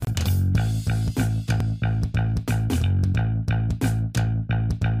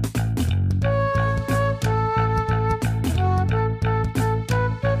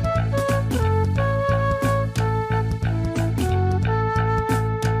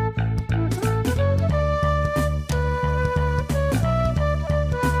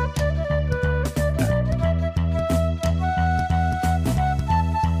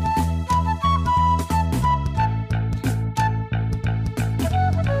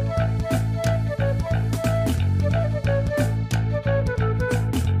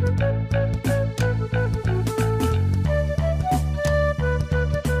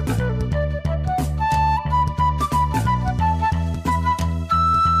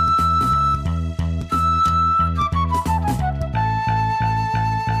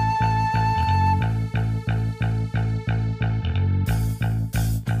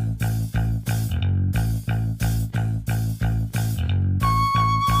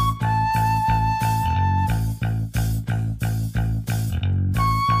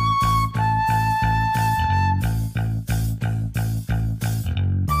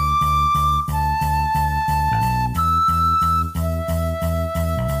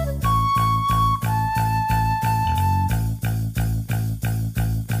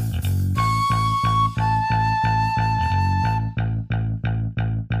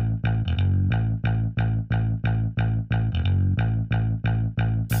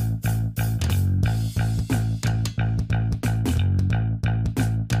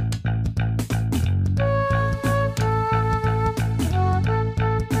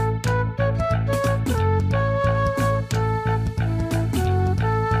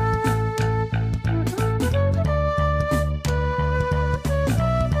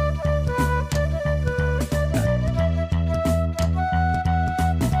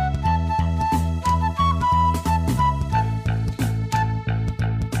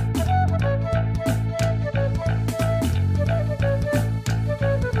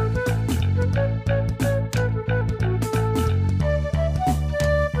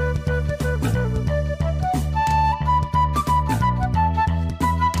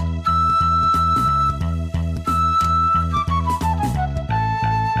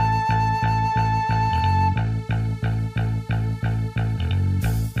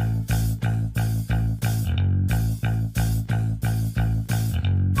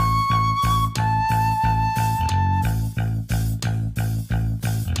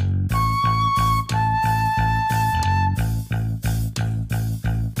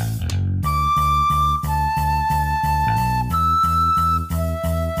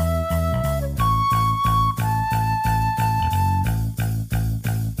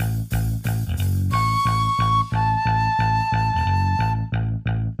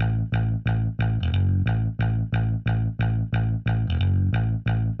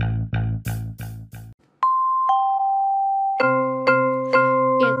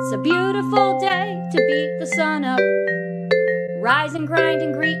It's a beautiful day to beat the sun up. Rise and grind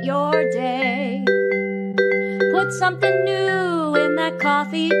and greet your day. Put something new in that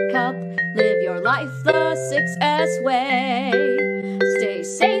coffee cup. Live your life the 6S way. Stay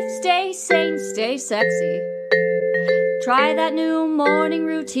safe, stay sane, stay sexy. Try that new morning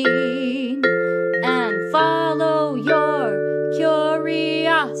routine and follow your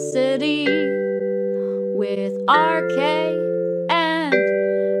curiosity with RK and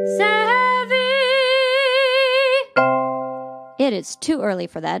Savvy. It is too early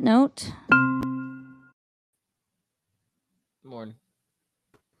for that note. Morning.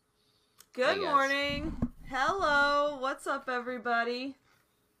 Good morning. Hello. What's up, everybody?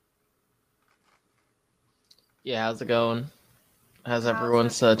 Yeah, how's it going? How's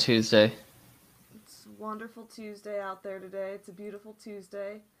everyone's Tuesday? It's a wonderful Tuesday out there today. It's a beautiful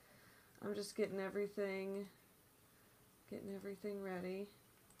Tuesday. I'm just getting everything ready.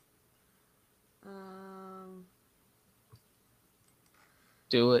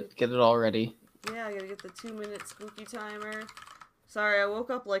 Do it. Get it all ready. Yeah, I gotta get the 2-minute spooky timer. Sorry, I woke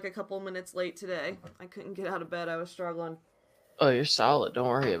up like a couple minutes late today. I couldn't get out of bed. I was struggling. Oh, you're solid. Don't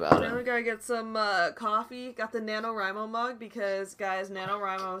worry about Now we it. gotta get some coffee. Got the NaNoWriMo mug because, guys,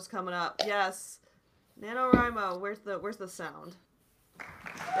 NaNoWriMo is coming up. Yes, NaNoWriMo. Where's the sound?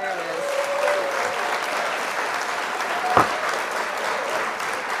 There it is.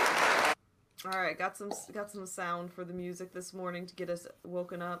 All right, got some sound for the music this morning to get us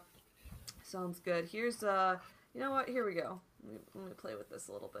woken up. Sounds good. Here's you know what? Here we go. Let me play with this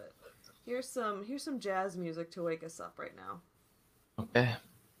a little bit. Here's some jazz music to wake us up right now. Okay.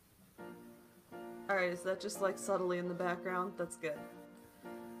 All right, is that just like subtly in the background? That's good.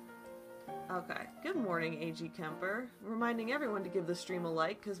 Okay. Good morning, A.G. Kemper. Reminding everyone to give the stream a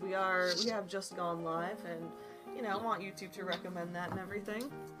like because we have just gone live, and you know, I want YouTube to recommend that and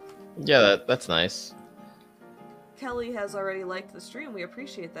everything. Yeah, that's nice. Kelly has already liked the stream. We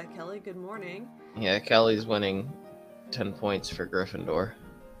appreciate that, Kelly. Good morning. Yeah, Kelly's winning 10 points for Gryffindor.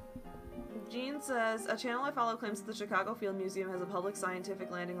 Jean says, a channel I follow claims that the Chicago Field Museum has a public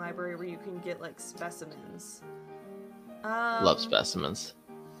scientific landing library where you can get, like, specimens. Love specimens.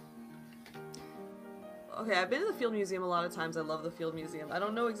 Okay, I've been to the Field Museum a lot of times. I love the Field Museum. I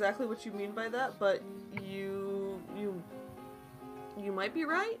don't know exactly what you mean by that, but you might be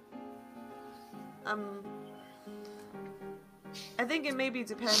right. I think it maybe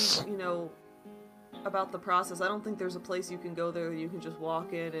depends, you know, about the process. I don't think there's a place you can go there that you can just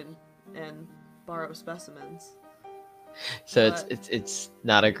walk in and borrow specimens. So it's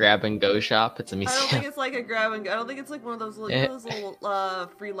not a grab and go shop. It's a museum. I don't think it's like a grab and go. I don't think it's like one of those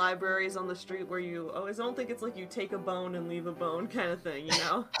little free libraries on the street where I don't think it's like you take a bone and leave a bone kind of thing, you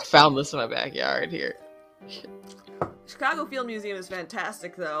know? I found this in my backyard here. Chicago Field Museum is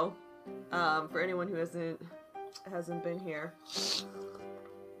fantastic, though. For anyone who hasn't been here.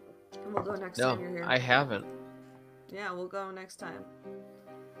 And we'll go next time you're here. I haven't. Yeah, we'll go next time.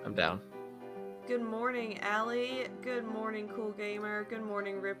 I'm down. Good morning, Allie. Good morning, Cool Gamer. Good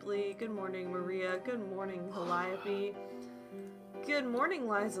morning, Ripley. Good morning, Maria. Good morning, Calliope. Good morning,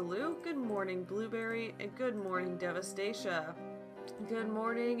 Liza Lou. Good morning, Blueberry. And good morning, Devastacia. Good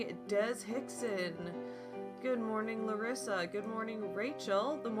morning, Des Hickson. Good morning, Larissa. Good morning,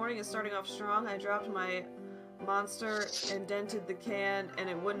 Rachel. The morning is starting off strong. I dropped my monster and dented the can and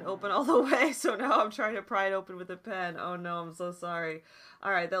it wouldn't open all the way, so now I'm trying to pry it open with a pen. Oh no, I'm so sorry.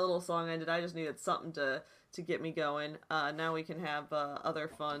 Alright, that little song ended. I just needed something to get me going. Now we can have other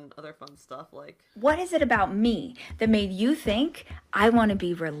fun stuff like... What is it about me that made you think I want to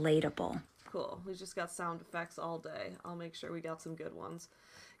be relatable? Cool. We just got sound effects all day. I'll make sure we got some good ones.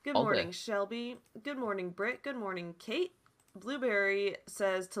 Good morning, Shelby. Good morning, Britt. Good morning, Kate. Blueberry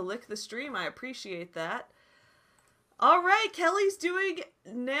says to lick the stream. I appreciate that. Alright, Kelly's doing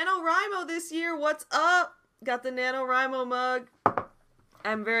NaNoWriMo this year. What's up? Got the NaNoWriMo mug.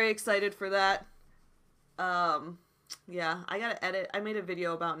 I'm very excited for that. Yeah, I gotta edit. I made a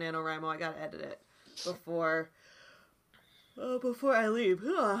video about NaNoWriMo. I gotta edit it before I leave.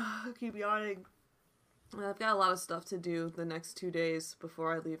 I keep yawning. I've got a lot of stuff to do the next 2 days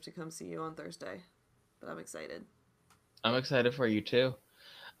before I leave to come see you on Thursday. But I'm excited. I'm excited for you too.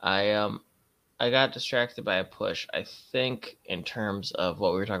 I got distracted by a push. I think in terms of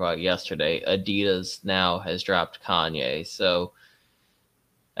what we were talking about yesterday, Adidas now has dropped Kanye. So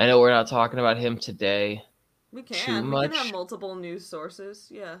I know we're not talking about him today. We can. We can have multiple news sources.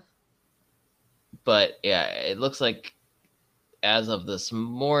 Yeah. But yeah, it looks like as of this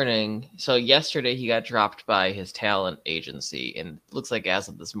morning, so yesterday he got dropped by his talent agency, and it looks like as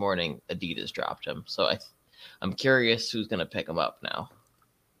of this morning, Adidas dropped him. So I'm curious who's going to pick him up now.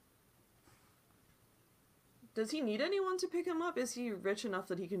 Does he need anyone to pick him up? Is he rich enough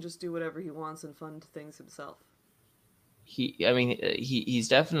that he can just do whatever he wants and fund things himself? He's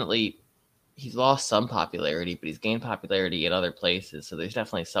definitely, he's lost some popularity, but he's gained popularity in other places. So there's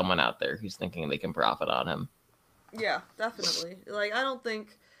definitely someone out there who's thinking they can profit on him. Yeah, definitely. Like,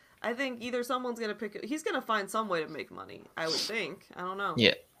 I think either someone's gonna he's gonna find some way to make money, I would think. I don't know.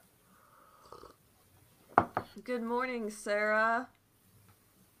 Yeah. Good morning, Sarah.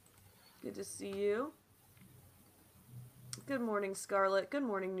 Good to see you. Good morning, Scarlett. Good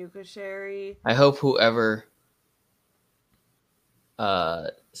morning, Nuka Sherry. I hope whoever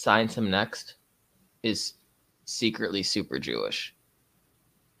signs him next is secretly super Jewish.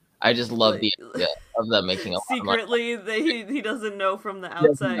 I just love the idea of them making a lot secretly of money. he doesn't know from the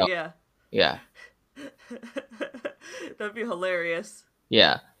outside. Yeah. That'd be hilarious.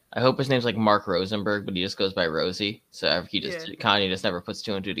 Yeah. I hope his name's like Mark Rosenberg, but he just goes by Rosie. So Kanye just never puts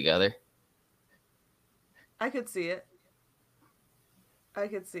two and two together. I could see it.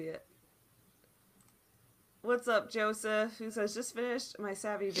 What's up, Joseph? Who says, just finished my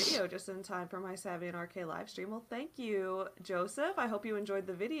Savvy video just in time for my Savvy and RK live stream. Well, thank you, Joseph. I hope you enjoyed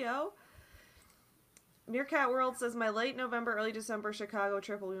the video. Meerkat World says, my late November, early December Chicago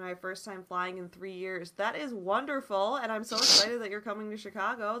trip will be my first time flying in 3 years. That is wonderful, and I'm so excited that you're coming to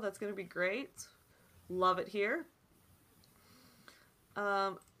Chicago. That's going to be great. Love it here.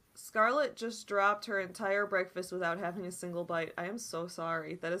 Scarlett just dropped her entire breakfast without having a single bite. I am so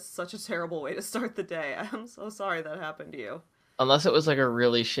sorry. That is such a terrible way to start the day. I am so sorry that happened to you. Unless it was like a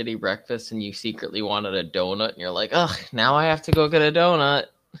really shitty breakfast and you secretly wanted a donut and you're like, ugh, now I have to go get a donut.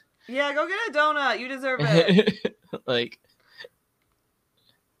 Yeah, go get a donut. You deserve it. Like,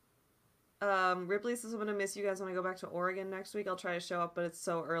 Ripley says, I'm going to miss you guys when I go back to Oregon next week. I'll try to show up, but it's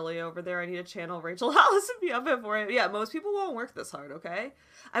so early over there. I need to channel Rachel Hollis and be up at 4 a.m. Yeah, most people won't work this hard, okay?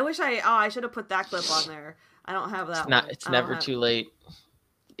 I wish I should have put that clip on there. I don't have that It's never too late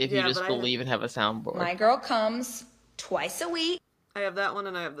if you just believe and have a soundboard. My girl comes twice a week. I have that one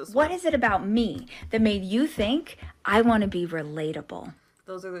and I have this one. What is it about me that made you think I want to be relatable?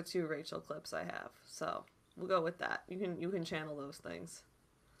 Those are the two Rachel clips I have. So we'll go with that. You can channel those things.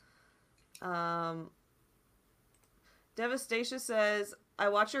 Devastation says, I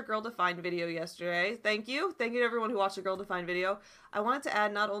watched your Girl Defined video yesterday. Thank you. Thank you to everyone who watched the Girl Defined video. I wanted to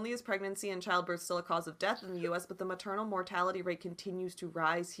add, not only is pregnancy and childbirth still a cause of death in the U.S., but the maternal mortality rate continues to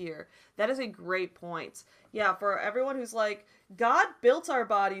rise here. That is a great point. Yeah, for everyone who's like, God built our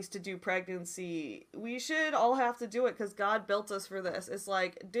bodies to do pregnancy. We should all have to do it because God built us for this. It's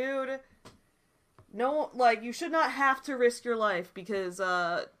like, dude, no, like, you should not have to risk your life because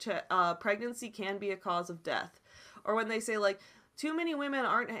pregnancy can be a cause of death. Or when they say, like, too many women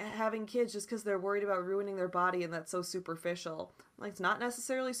aren't having kids just because they're worried about ruining their body and that's so superficial. Like, it's not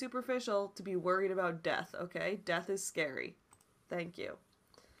necessarily superficial to be worried about death, okay? Death is scary. Thank you.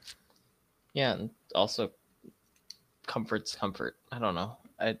 Yeah, and also comfort's comfort. I don't know.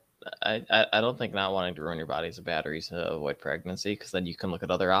 I don't think not wanting to ruin your body is a bad reason to avoid pregnancy, because then you can look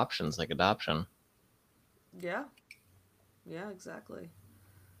at other options like adoption. Yeah. Yeah, exactly.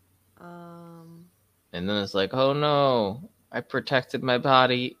 And then it's like, oh no, I protected my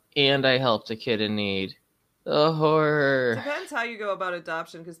body and I helped a kid in need. The horror. Depends how you go about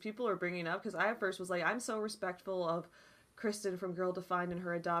adoption, because people are bringing up, because I at first was like, I'm so respectful of Kristen from Girl Defined and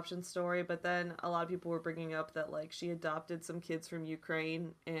her adoption story, but then a lot of people were bringing up that, like, she adopted some kids from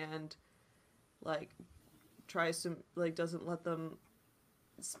Ukraine and, like, tries to, like, doesn't let them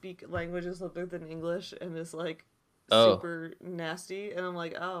speak languages other than English and is, like, super nasty. And I'm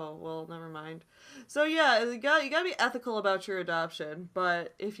like, oh, well, never mind. So yeah, you gotta be ethical about your adoption,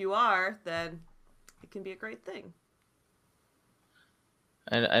 but if you are, then it can be a great thing.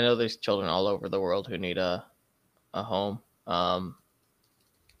 I know there's children all over the world who need a home.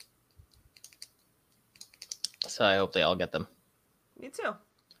 So I hope they all get them. Me too.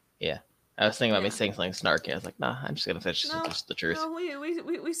 Yeah. I was thinking about me saying something snarky. I was like, nah, I'm just gonna finish just the truth. No,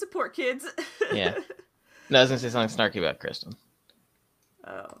 we support kids. Yeah. No, I was gonna say something snarky about Kristen.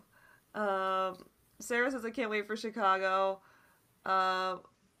 Oh. Sarah says, I can't wait for Chicago.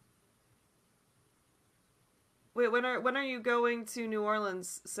 Wait, when are you going to New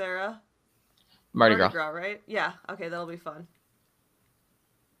Orleans, Sarah? Mardi Gras, right? Yeah. Okay, that'll be fun.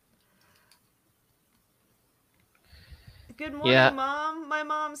 Good morning, Mom. My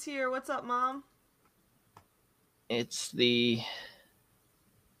mom's here. What's up, Mom? It's the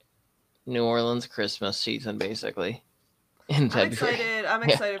New Orleans Christmas season, basically. In February. I'm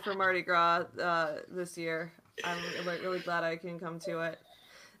excited for Mardi Gras this year. I'm really glad I can come to it.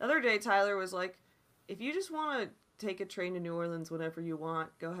 The other day, Tyler was like, if you just want to take a train to New Orleans whenever you want,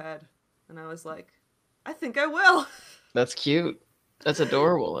 go ahead. And I was like, I think I will. That's cute. That's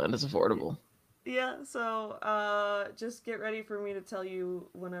adorable, and it's affordable. Yeah, so just get ready for me to tell you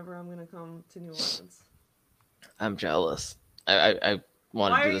whenever I'm gonna come to New Orleans. I'm jealous. I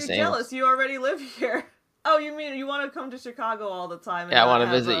want Why to are do the you same. jealous? You already live here. Oh, you mean you want to come to Chicago all the time? And Yeah, I not want to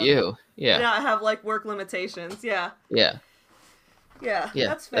have, visit you. Yeah. not have like work limitations. Yeah. Yeah. Yeah, Yeah.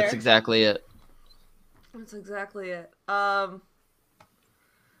 that's fair. That's exactly it. That's exactly it. Because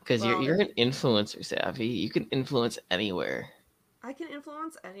Well, you're an influencer, Savvy. You can influence anywhere. I can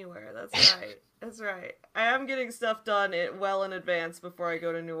influence anywhere. That's right. That's right. I am getting stuff done well in advance before I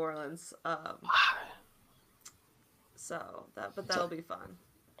go to New Orleans. But that'll be fun.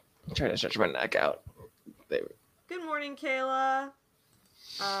 I'm trying to stretch my neck out. There. Good morning, Kayla.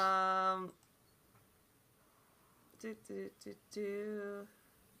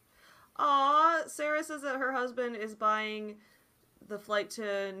 Aw, Sarah says that her husband is buying the flight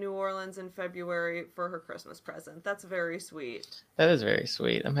to New Orleans in February for her Christmas present. That's very sweet. That is very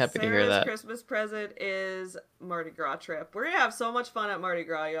sweet. I'm happy to hear that. Sarah's Christmas present is Mardi Gras trip. We're gonna have so much fun at Mardi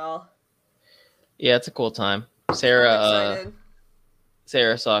Gras, y'all. Yeah, it's a cool time. I'm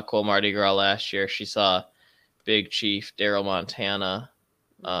Sarah saw a cool Mardi Gras last year. She saw Big Chief Daryl Montana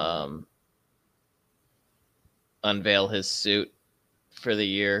unveil his suit for the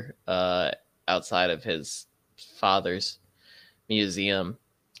year outside of his father's museum.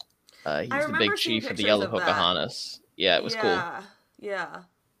 He's the Big Chief of the Yellow Pocahontas. Yeah, it was cool. Yeah,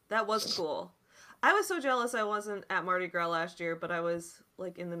 that was cool. I was so jealous I wasn't at Mardi Gras last year, but I was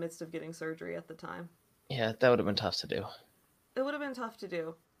like in the midst of getting surgery at the time. Yeah, that would have been tough to do. It would have been tough to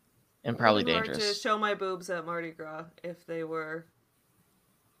do. And probably dangerous. Hard dangerous. to show my boobs at Mardi Gras if they were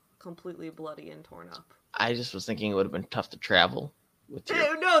completely bloody and torn up. I just was thinking it would have been tough to travel with you.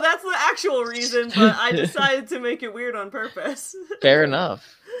 No, that's the actual reason, but I decided to make it weird on purpose. Fair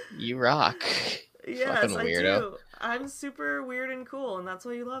enough. You rock. Yes, Fucking weirdo. I do. I'm super weird and cool, and that's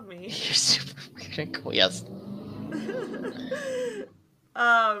why you love me. You're super weird and cool. Yes.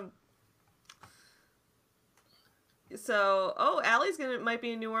 So, Allie's might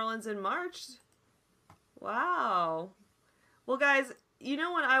be in New Orleans in March. Wow. Well, guys, you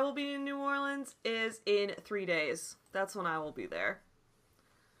know when I will be in New Orleans is in 3 days. That's when I will be there.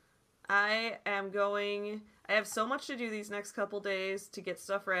 I have so much to do these next couple days to get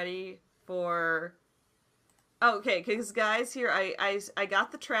stuff ready for... Okay, because guys, here, I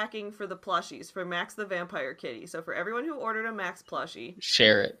got the tracking for the plushies for Max the Vampire Kitty. So for everyone who ordered a Max plushie...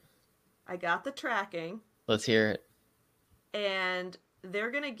 Share it. I got the tracking. Let's hear it. And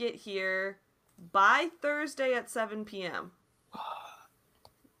they're going to get here by Thursday at 7 p.m.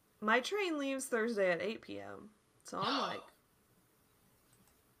 My train leaves Thursday at 8 p.m. So I'm like...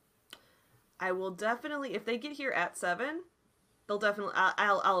 I will definitely... If they get here at 7, they'll definitely...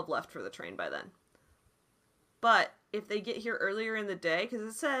 I'll have left for the train by then. But if they get here earlier in the day, because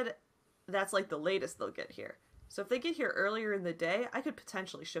it said that's like the latest they'll get here. So if they get here earlier in the day, I could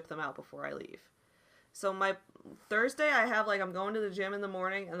potentially ship them out before I leave. So my Thursday, I have I'm going to the gym in the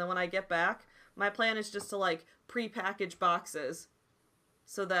morning, and then when I get back, my plan is just to pre-package boxes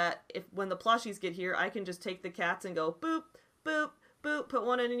so that when the plushies get here, I can just take the cats and go boop, boop, boop, put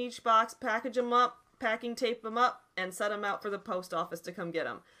one in each box, package them up, packing tape them up, and set them out for the post office to come get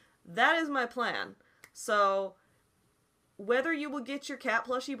them. That is my plan. So, whether you will get your cat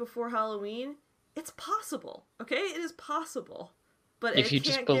plushie before Halloween, it's possible, okay? It is possible. But if you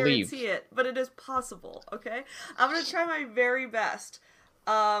can't just believe. guarantee it, but it is possible, okay? I'm going to try my very best.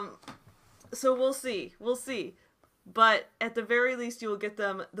 So we'll see. We'll see. But at the very least, you will get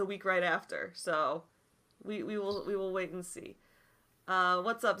them the week right after. So, we will wait and see.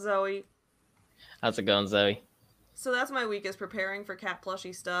 What's up, Zoe? How's it going, Zoe? So that's my week, is preparing for cat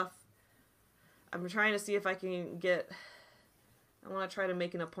plushie stuff. I'm trying to see if I can I want to try to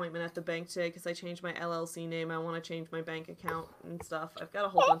make an appointment at the bank today because I changed my LLC name. I want to change my bank account and stuff. I've got a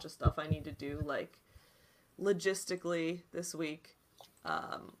whole bunch of stuff I need to do, logistically this week.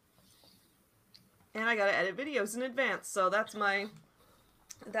 And I got to edit videos in advance, so that's my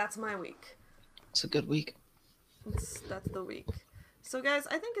week. It's a good week. That's the week. So guys,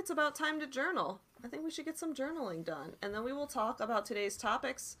 I think it's about time to journal. I think we should get some journaling done, and then we will talk about today's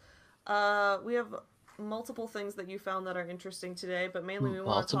topics. We have multiple things that you found that are interesting today, but mainly we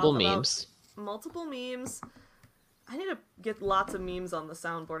want to talk about multiple memes. I need to get lots of memes on the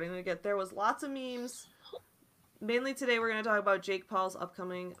soundboard. There was lots of memes. Mainly today we're going to talk about Jake Paul's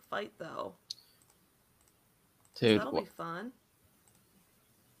upcoming fight, though. Dude, so that'll be fun.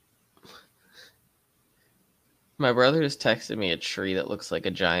 My brother just texted me a tree that looks like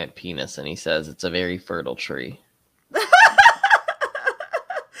a giant penis, and he says it's a very fertile tree. That's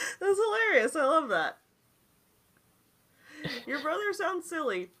hilarious. I love that. Your brother sounds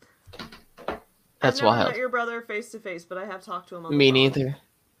silly. That's I've never wild. met your brother face to face, but I have talked to him on the Me phone. neither.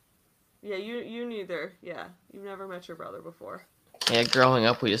 Yeah, you neither. Yeah, you've never met your brother before. Yeah, growing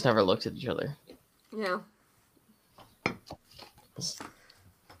up, we just never looked at each other. Yeah. It's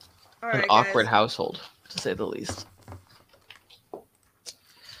All an right, awkward guys. household, to say the least.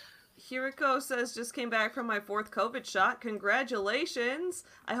 Hiriko says, just came back from my 4th COVID shot. Congratulations.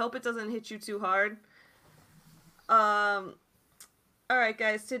 I hope it doesn't hit you too hard. All right,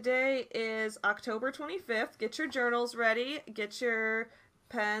 guys. Today is October 25th. Get your journals ready. Get your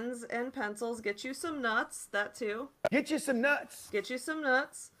pens and pencils. Get you some nuts. That too. Get you some nuts. Get you some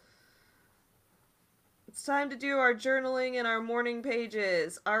nuts. It's time to do our journaling and our morning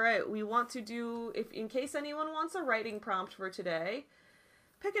pages. All right, we want to do, if in case anyone wants a writing prompt for today,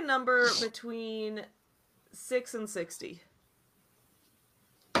 pick a number between 6 and 60.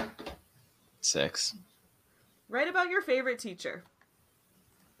 6. Write about your favorite teacher.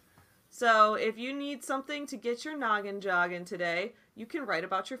 So if you need something to get your noggin jogging today, you can write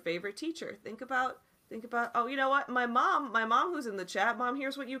about your favorite teacher. Think about, oh, you know what? My mom who's in the chat, Mom,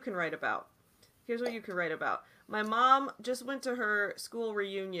 here's what you can write about. Here's what you can write about. My mom just went to her school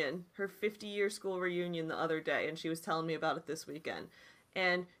reunion, her 50-year school reunion the other day, and she was telling me about it this weekend.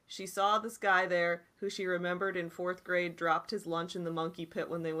 And she saw this guy there who she remembered in 4th grade dropped his lunch in the monkey pit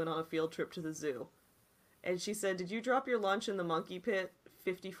when they went on a field trip to the zoo. And she said, "Did you drop your lunch in the monkey pit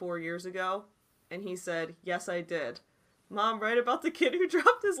 54 years ago?" And he said, "Yes, I did." Mom, write about the kid who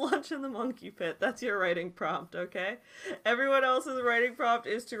dropped his lunch in the monkey pit. That's your writing prompt, okay? Everyone else's writing prompt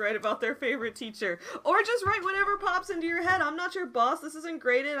is to write about their favorite teacher. Or just write whatever pops into your head. I'm not your boss. This isn't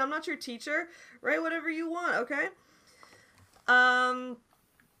graded. I'm not your teacher. Write whatever you want, okay?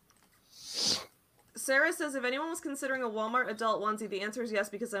 Sarah says, if anyone was considering a Walmart adult onesie, the answer is yes,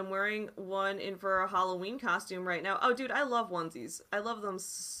 because I'm wearing one in for a Halloween costume right now. Oh, dude, I love onesies. I love them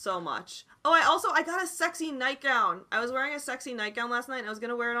so much. Oh, I got a sexy nightgown. I was wearing a sexy nightgown last night, and I was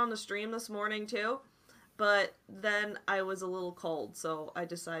going to wear it on the stream this morning, too. But then I was a little cold, so I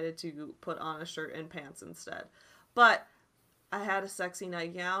decided to put on a shirt and pants instead. But I had a sexy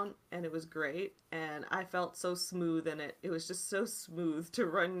nightgown, and it was great, and I felt so smooth in it. It was just so smooth to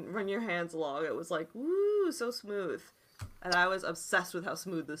run your hands along. It was like, woo, so smooth. And I was obsessed with how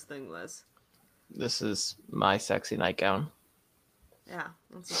smooth this thing was. This is my sexy nightgown. Yeah,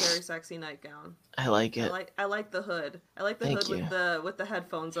 it's a very sexy nightgown. I like it. I like the hood. I like the Thank hood with the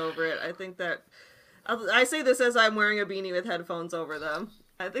headphones over it. I think that I say this as I'm wearing a beanie with headphones over them.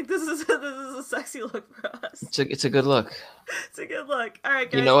 I think this is a sexy look for us. It's a good look. It's a good look. All right,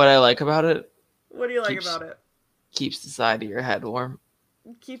 guys. You know what I like about it? What do you like about it? Keeps the side of your head warm.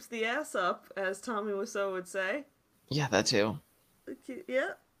 Keeps the ass up, as Tommy Wiseau would say. Yeah, that too.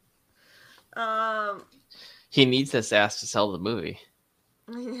 Yeah. He needs this ass to sell the movie.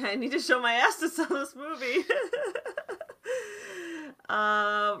 Yeah, I need to show my ass to sell this movie.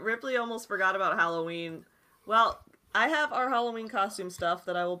 Ripley almost forgot about Halloween. Well, I have our Halloween costume stuff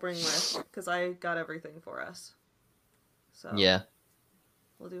that I will bring with, because I got everything for us. So Yeah.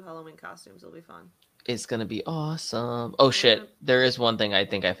 We'll do Halloween costumes. It'll be fun. It's gonna be awesome. Oh shit, there is one thing I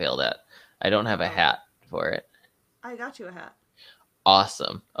think I failed at. I don't have a hat for it. I got you a hat.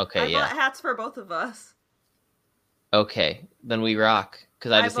 Awesome. Okay, I bought hats for both of us. Okay, then we rock.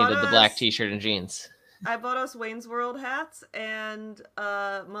 Because I just bought needed the black us- t-shirt and jeans. I bought us Wayne's World hats and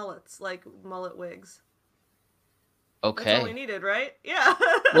mullets, like mullet wigs. That's all we Okay. needed, right? Yeah.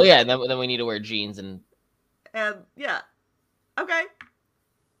 Well, yeah, then we need to wear jeans and... And yeah. Okay.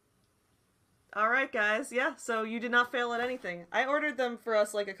 All right, guys. Yeah, so you did not fail at anything. I ordered them for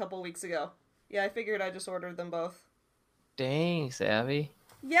us like a couple weeks ago. Yeah, I figured I just ordered them both. Dang, Savvy.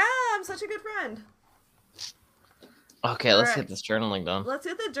 Yeah, I'm such a good friend. Okay, let's Alright. get this journaling done. Let's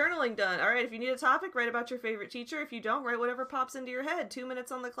get the journaling done. All right, if you need a topic, write about your favorite teacher. If you don't, write whatever pops into your head. 2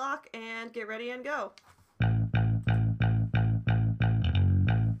 minutes on the clock, and get ready and go.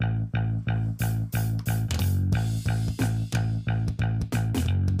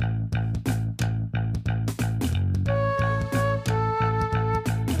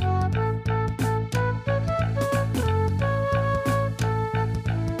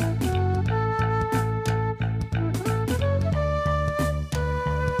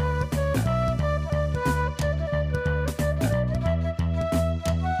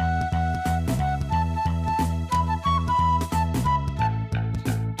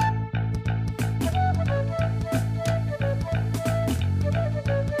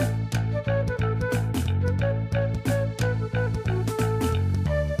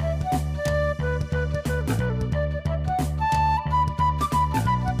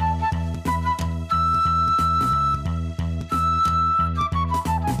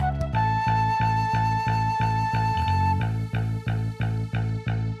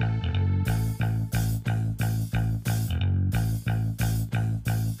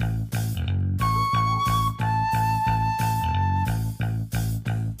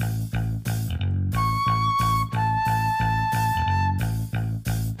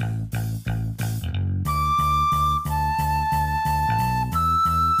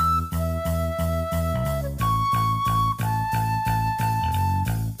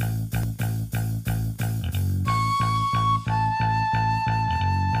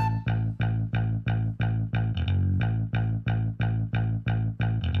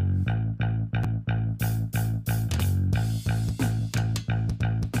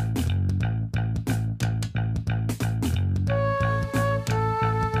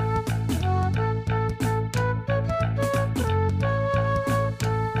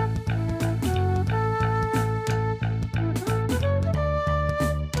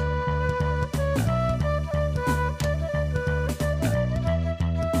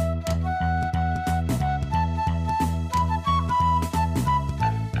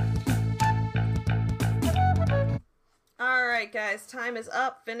 guys, time is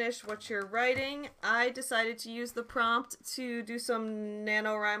up. Finish what you're writing. I decided to use the prompt to do some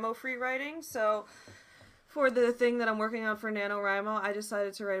NaNoWriMo free writing. So for the thing that I'm working on for NaNoWriMo, I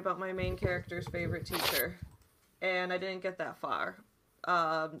decided to write about my main character's favorite teacher. And I didn't get that far.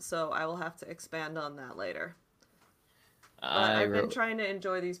 So I will have to expand on that later. But I've been trying to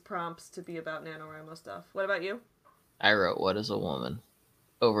enjoy these prompts to be about NaNoWriMo stuff. What about you? I wrote, "What is a woman?"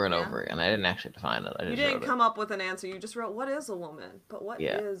 over and over again. I didn't actually define it. You didn't come up with an answer. You just wrote, "What is a woman?" But what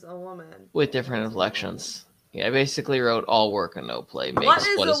is a woman? With different inflections. Yeah, I basically wrote, "All work and no play makes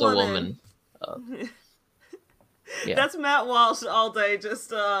what is a woman?" Yeah. That's Matt Walsh all day.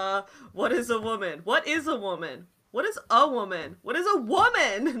 Just, what is a woman? What is a woman? What is a woman? What is a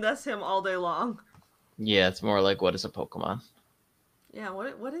woman? That's him all day long. Yeah, it's more like, what is a Pokemon? Yeah,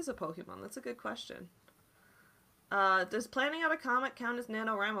 what is a Pokemon? That's a good question. Does planning out a comic count as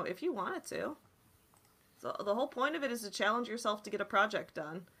NaNoWriMo? If you want it to. So the whole point of it is to challenge yourself to get a project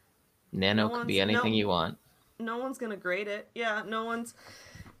done. Nano could be anything you want. No one's gonna grade it. Yeah,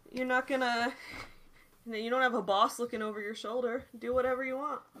 you're not gonna... You don't have a boss looking over your shoulder. Do whatever you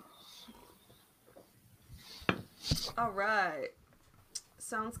want. Alright.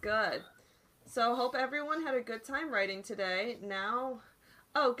 Sounds good. So, hope everyone had a good time writing today. Now...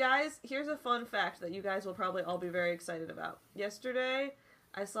 Oh, guys, here's a fun fact that you guys will probably all be very excited about. Yesterday,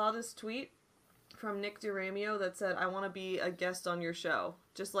 I saw this tweet from Nick DeRamio that said, "I want to be a guest on your show."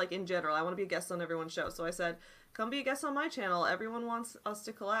 Just like in general, I want to be a guest on everyone's show. So I said, "Come be a guest on my channel. Everyone wants us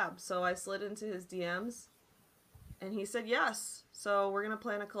to collab." So I slid into his DMs, and he said yes. So we're going to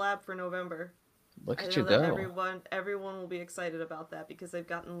plan a collab for November. Look at you go. Everyone will be excited about that because they've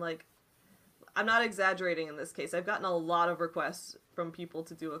gotten, like... I'm not exaggerating in this case. I've gotten a lot of requests from people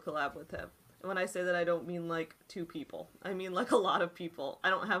to do a collab with him. And when I say that, I don't mean like 2 people. I mean like a lot of people. I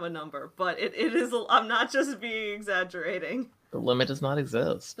don't have a number, but it is... I'm not just being exaggerating. The limit does not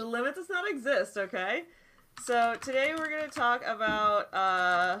exist. The limit does not exist, okay? So today we're going to talk about...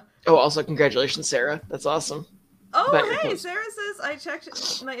 Oh, also congratulations, Sarah. That's awesome. Oh, hey, Sarah says, "I checked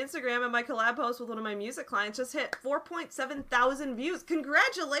my Instagram and my collab post with one of my music clients just hit 4.7 thousand views.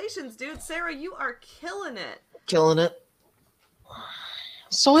 Congratulations, dude. Sarah, you are killing it. Killing it.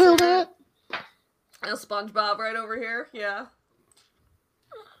 Soiled it. And SpongeBob right over here. Yeah.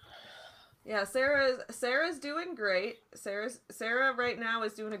 Yeah, Sarah's doing great. Sarah right now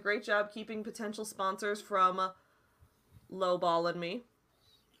is doing a great job keeping potential sponsors from lowballing me.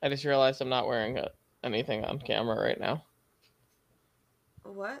 I just realized I'm not wearing anything on camera right now.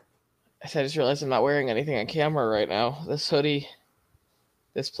 What? I just realized I'm not wearing anything on camera right now. This hoodie,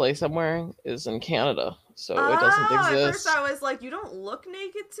 this place I'm wearing is in Canada, so it doesn't exist. At first I was like, you don't look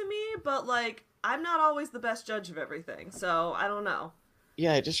naked to me, but like, I'm not always the best judge of everything, so I don't know.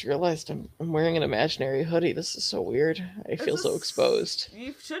 Yeah, I just realized I'm wearing an imaginary hoodie. This is so weird. I feel so exposed.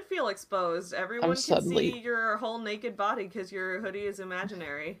 You should feel exposed. Everyone can see your whole naked body because your hoodie is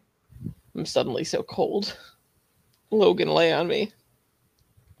imaginary. I'm suddenly so cold. Logan, lay on me.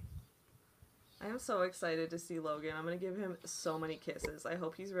 I am so excited to see Logan. I'm going to give him so many kisses. I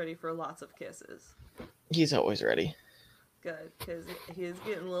hope he's ready for lots of kisses. He's always ready. Good, because he is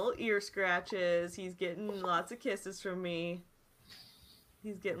getting little ear scratches. He's getting lots of kisses from me.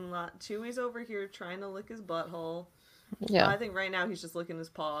 He's getting Chewy's over here trying to lick his butthole. Yeah. I think right now he's just licking his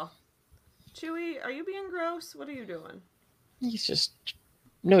paw. Chewy, are you being gross? What are you doing? He's just...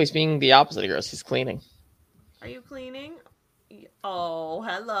 No, he's being the opposite of gross. He's cleaning. Are you cleaning? Oh,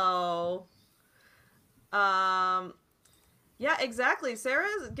 hello. Yeah, exactly.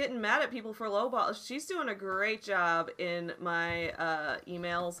 Sarah's getting mad at people for lowball. She's doing a great job in my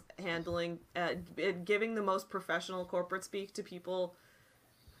emails handling, giving the most professional corporate speak to people.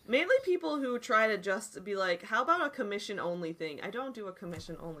 Mainly people who try to just be like, how about a commission-only thing? I don't do a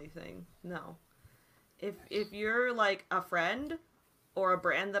commission-only thing. No. If you're like a friend... or a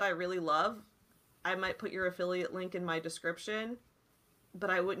brand that I really love, I might put your affiliate link in my description, but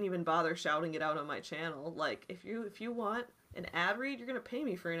I wouldn't even bother shouting it out on my channel. Like, if you want an ad read, you're gonna pay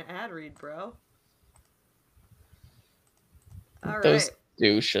me for an ad read, bro. All right. Those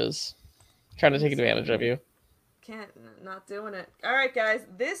douches. Trying to take advantage of you. Not doing it. All right, guys.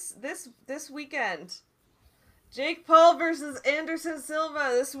 This weekend, Jake Paul versus Anderson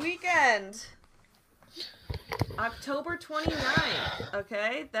Silva. This weekend. October 29th,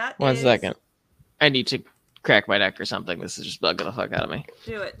 okay? One second. I need to crack my neck or something. This is just bugging the fuck out of me.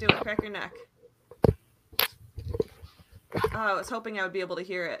 Do it. Crack your neck. Oh, I was hoping I would be able to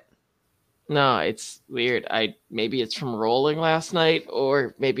hear it. No, it's weird. Maybe it's from rolling last night,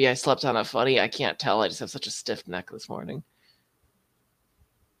 or maybe I slept on it funny. I can't tell. I just have such a stiff neck this morning.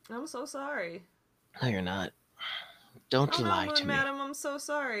 I'm so sorry. No, you're not. Don't Oh you no, lie Moon to me. Madam, I'm so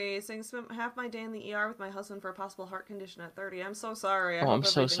sorry. Saying spent half my day in the ER with my husband for a possible heart condition at 30. I'm so sorry. I Oh, hope I'm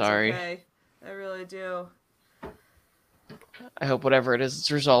so everything's sorry. okay. I really do. I hope whatever it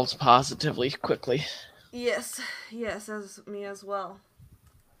is resolves positively quickly. Yes, as me as well.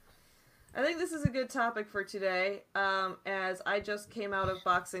 I think this is a good topic for today, as I just came out of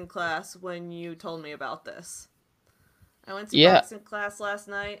boxing class when you told me about this. I went to Yeah. boxing class last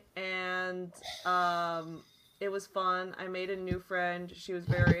night, and it was fun. I made a new friend. She was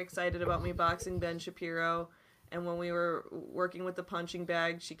very excited about me boxing Ben Shapiro. And when we were working with the punching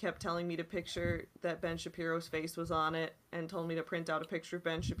bag, she kept telling me to picture that Ben Shapiro's face was on it and told me to print out a picture of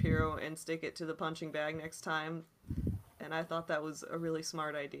Ben Shapiro and stick it to the punching bag next time. And I thought that was a really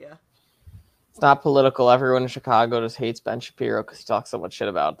smart idea. It's not political. Everyone in Chicago just hates Ben Shapiro because he talks so much shit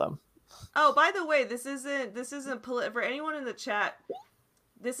about them. Oh, by the way, this isn't for anyone in the chat.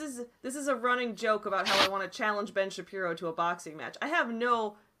 This is a running joke about how I want to challenge Ben Shapiro to a boxing match. I have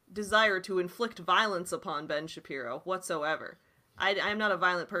no desire to inflict violence upon Ben Shapiro whatsoever. I'm not a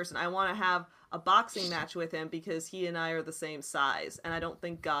violent person. I want to have a boxing match with him because he and I are the same size, and I don't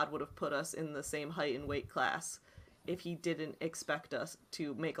think God would have put us in the same height and weight class if he didn't expect us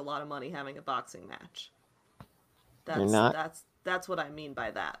to make a lot of money having a boxing match. That's what I mean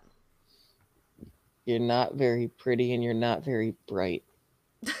by that. You're not very pretty and you're not very bright.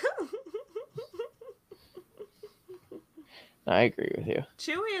 I agree with you.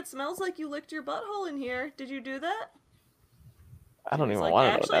 Chewy, it smells like you licked your butthole in here. Did you do that? I don't even like, want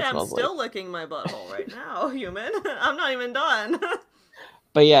to know what that actually, I'm smells still like. licking my butthole right now, human. I'm not even done.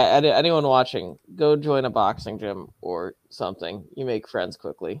 But yeah, anyone watching, go join a boxing gym or something. You make friends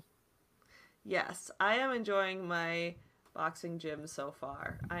quickly. Yes, I am enjoying my boxing gym so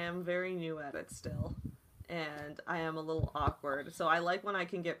far. I am very new at it still, and I am a little awkward. So I like when I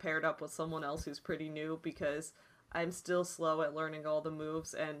can get paired up with someone else who's pretty new because I'm still slow at learning all the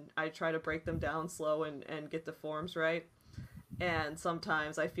moves, and I try to break them down slow and get the forms right. And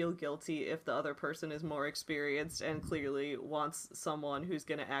sometimes I feel guilty if the other person is more experienced and clearly wants someone who's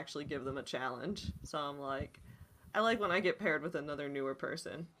going to actually give them a challenge. So I'm like, I like when I get paired with another newer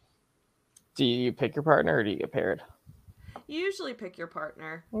person. Do you pick your partner or do you get paired? You usually pick your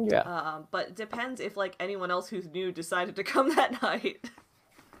partner. Yeah. But it depends if like anyone else who's new decided to come that night.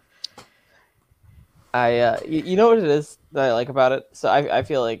 You know what it is that I like about it? So I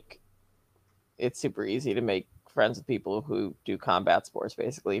feel like it's super easy to make friends with people who do combat sports,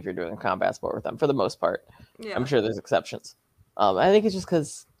 basically, if you're doing a combat sport with them, for the most part. Yeah. I'm sure there's exceptions. I think it's just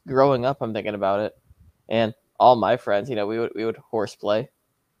because growing up, I'm thinking about it, and all my friends, we would horseplay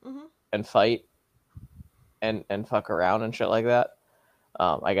and fight and fuck around and shit like that.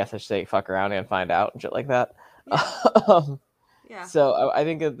 I guess I should say fuck around and find out and shit like that. Yeah. Yeah. So I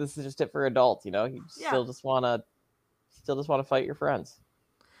think that this is just it for adults, you still just want to fight your friends.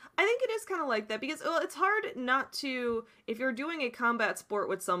 I think it is kind of like that because it's hard not to, if you're doing a combat sport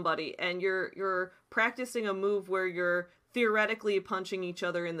with somebody and you're practicing a move where you're theoretically punching each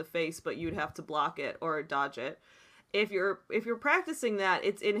other in the face, but you'd have to block it or dodge it. If you're practicing that,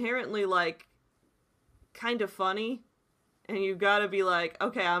 it's inherently like kind of funny, and you've got to be like,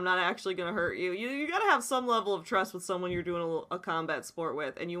 okay, I'm not actually gonna hurt you. You got to have some level of trust with someone you're doing a combat sport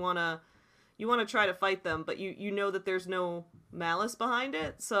with, and you wanna try to fight them, but you know that there's no malice behind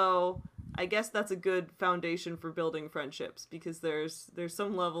it. So I guess that's a good foundation for building friendships because there's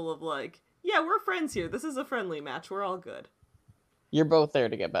some level of like, yeah, we're friends here. This is a friendly match. We're all good. You're both there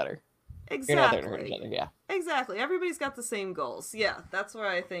to get better. Exactly. You're not there to hurt each other. Yeah. Exactly. Everybody's got the same goals. Yeah, that's what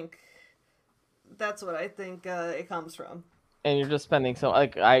I think it comes from. And you're just spending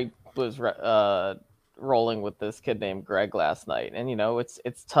I was rolling with this kid named Greg last night, and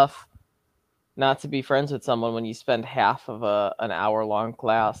it's tough not to be friends with someone when you spend half of an hour-long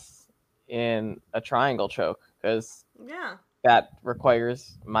class in a triangle choke, because that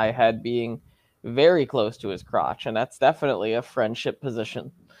requires my head being very close to his crotch, and that's definitely a friendship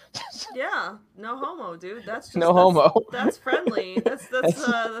position. Yeah, no homo, dude. That's just homo. That's friendly. That's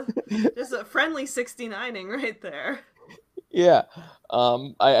just a friendly 69ing right there. Yeah.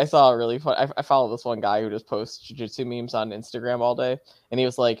 I saw a really fun. I follow this one guy who just posts jiu-jitsu memes on Instagram all day, and he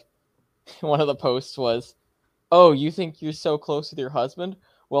was like, one of the posts was, "Oh, you think you're so close with your husband?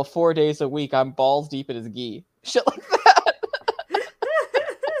 Well, 4 days a week, I'm balls deep in his gi." Shit like that.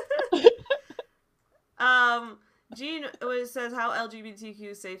 Gene says, how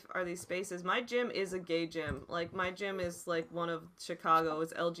LGBTQ safe are these spaces? My gym is a gay gym. Like, my gym is like one of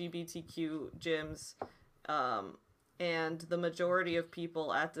Chicago's LGBTQ gyms. And the majority of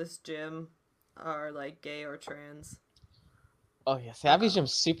people at this gym are like gay or trans. Oh yeah, Savvy's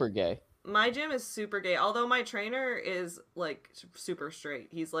gym's super gay. My gym is super gay, although my trainer is like super straight.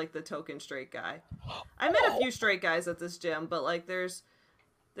 He's like the token straight guy. I met a few straight guys at this gym, but like there's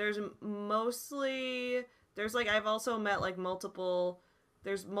mostly like I've also met like multiple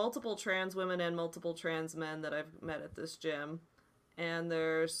trans women and multiple trans men that I've met at this gym. And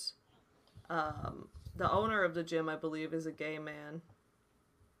there's the owner of the gym, I believe, is a gay man.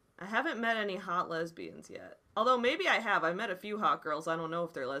 I haven't met any hot lesbians yet. Although maybe I have. I met a few hot girls. I don't know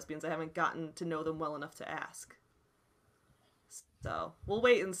if they're lesbians. I haven't gotten to know them well enough to ask. So, we'll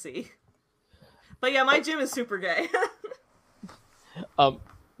wait and see. But yeah, my gym is super gay.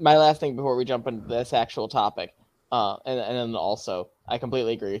 My last thing before we jump into this actual topic, and then also, I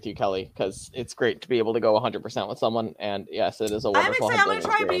completely agree with you, Kelly, because it's great to be able to go 100% with someone, and yes, it is a wonderful. I'm going to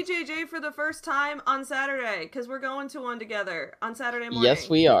try BJJ for the first time on Saturday, because we're going to one together on Saturday morning. Yes,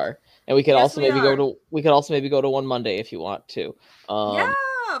 we are, and we could also maybe go to one Monday if you want to. Yeah,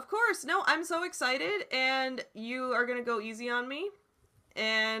 of course. No, I'm so excited, and you are going to go easy on me,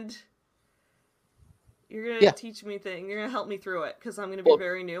 and you're going to teach me things. You're going to help me through it, because I'm going to be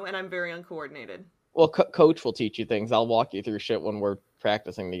very new, and I'm very uncoordinated. Well, Coach will teach you things. I'll walk you through shit when we're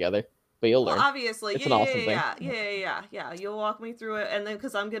practicing together, but you'll learn. Obviously, it's an awesome thing. Yeah. You'll walk me through it, and then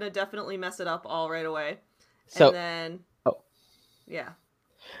because I'm gonna definitely mess it up all right away. So, and then, yeah.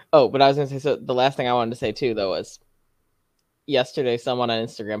 Oh, but I was gonna say, so the last thing I wanted to say too, though, was yesterday someone on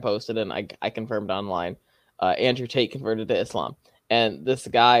Instagram posted, and I confirmed online, Andrew Tate converted to Islam, and this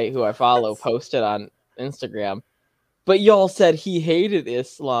guy who I follow posted on Instagram. But y'all said he hated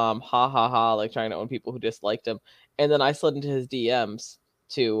Islam, ha ha ha, like trying to own people who disliked him. And then I slid into his DMs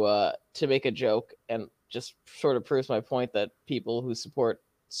to make a joke and just sort of proves my point that people who support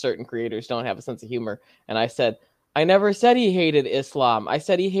certain creators don't have a sense of humor. And I said, I never said he hated Islam. I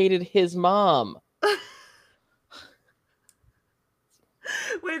said he hated his mom.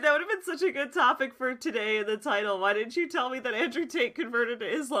 Wait, that would have been such a good topic for today in the title. Why didn't you tell me that Andrew Tate converted to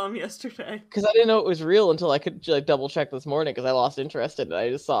Islam yesterday? Because I didn't know it was real until I could double check this morning because I lost interest in it. I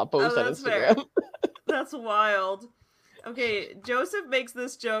just saw a post on Instagram. That's wild. Okay, Joseph makes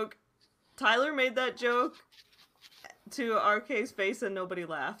this joke. Tyler made that joke to RK's face and nobody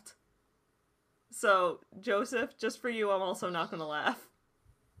laughed. So, Joseph, just for you, I'm also not going to laugh.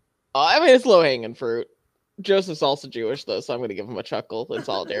 I mean, it's low-hanging fruit. Joseph's also Jewish, though, so I'm going to give him a chuckle in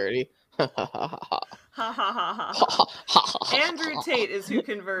solidarity. Andrew Tate is who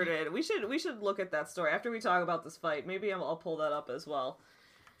converted. We should look at that story after we talk about this fight. Maybe I'll pull that up as well.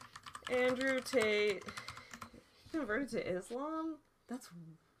 Andrew Tate converted to Islam? That's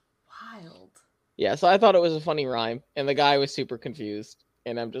wild. Yeah, so I thought it was a funny rhyme, and the guy was super confused.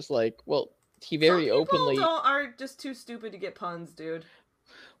 And I'm just like, well, he very openly are just too stupid to get puns, dude.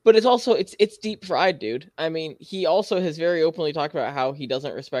 But it's also it's deep fried, dude. I mean, he also has very openly talked about how he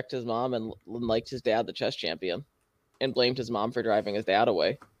doesn't respect his mom and liked his dad, the chess champion, and blamed his mom for driving his dad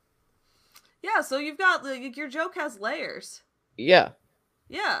away. Yeah, so you've got your joke has layers. Yeah.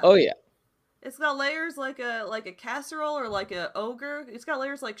 Yeah. Oh yeah. It's got layers like a casserole or like a ogre. It's got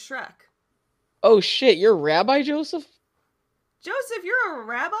layers like Shrek. Oh shit, you're Rabbi Joseph? Joseph, you're a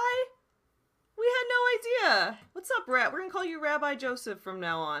rabbi? We had no idea. What's up, We're gonna call you Rabbi Joseph from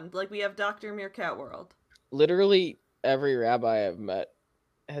now on. Like we have Dr. Meerkat World. Literally every rabbi I've met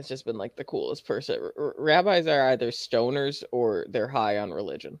has just been like the coolest person. Rabbis are either stoners or they're high on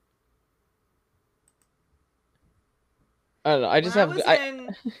religion. I don't know. I just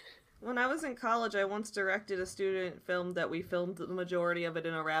When I was in college, I once directed a student film that we filmed the majority of it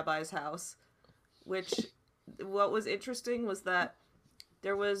in a rabbi's house. What was interesting was that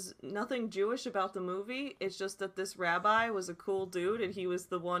there was nothing Jewish about the movie. It's just that this rabbi was a cool dude, and he was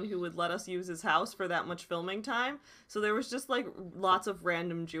the one who would let us use his house for that much filming time. So there was just like lots of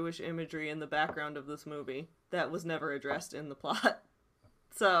random Jewish imagery in the background of this movie that was never addressed in the plot.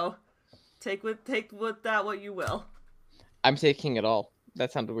 So take with that what you will. I'm taking it all.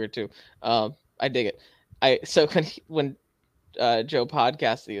 That sounded weird too. I dig it. So when Joe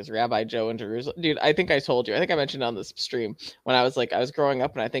podcasted, he was Rabbi Joe in Jerusalem. Dude, I think I told you. I think I mentioned on this stream when I was growing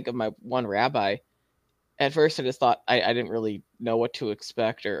up and I think of my one rabbi. At first, I just thought I didn't really know what to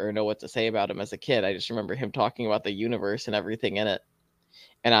expect or know what to say about him as a kid. I just remember him talking about the universe and everything in it.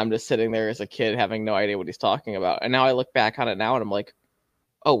 And I'm just sitting there as a kid having no idea what he's talking about. And now I look back on it now and I'm like,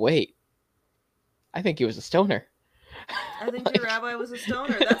 oh, wait. I think he was a stoner. I think your rabbi was a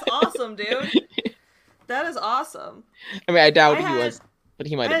stoner. That's awesome, dude. That is awesome. I mean, I doubt he was, but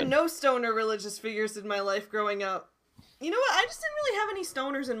he might have been. I had no stoner religious figures in my life growing up. You know what? I just didn't really have any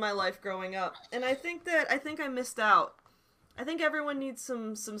stoners in my life growing up. And I think I missed out. I think everyone needs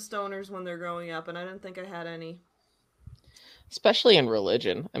some stoners when they're growing up, and I didn't think I had any. especially in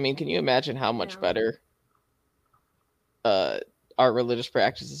religion. I mean, can you imagine how much Yeah. better our religious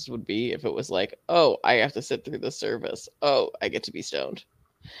practices would be if it was like, oh, I have to sit through the service. Oh, I get to be stoned.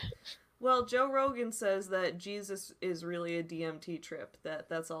 Well, Joe Rogan says that Jesus is really a DMT trip.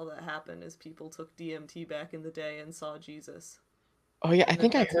 That's all that happened is people took DMT back in the day and saw Jesus. Oh yeah, I And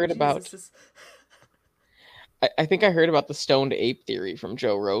think I that's what heard about. Jesus is. I think I heard about the stoned ape theory from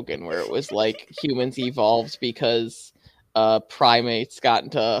Joe Rogan, where it was like humans evolved because primates got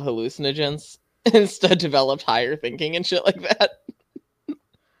into hallucinogens and instead developed higher thinking and shit like that.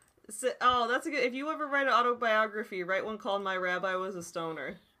 Oh, that's a good. If you ever write an autobiography, write one called "My Rabbi Was a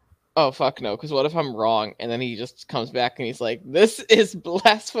Stoner." Oh fuck no, because what if I'm wrong and then he just comes back and he's like, "This is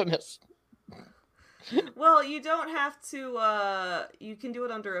blasphemous." Well, you don't have to. You can do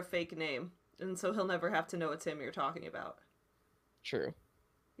it under a fake name, and so he'll never have to know it's him you're talking about. True.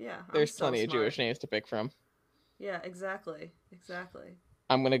 Yeah, There's so plenty of smart. Jewish names to pick from. Yeah, exactly.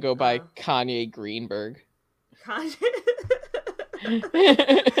 I'm gonna go by Kanye Greenberg. Kanye.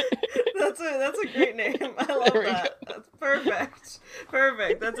 That's a great name. I love that. That's perfect.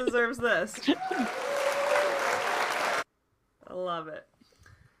 Perfect. That deserves this. I love it.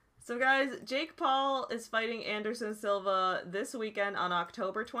 So guys, Jake Paul is fighting Anderson Silva this weekend on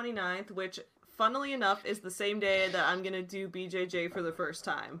October 29th, which funnily enough is the same day that I'm going to do BJJ for the first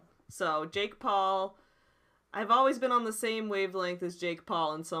time. So Jake Paul, I've always been on the same wavelength as Jake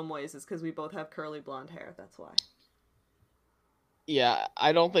Paul in some ways. It's because we both have curly blonde hair. That's why. Yeah,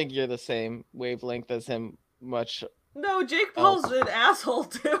 I don't think you're the same wavelength as him much. No, Jake Paul's an asshole,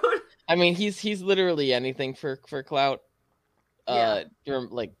 dude. I mean, he's literally anything for clout. Yeah. You're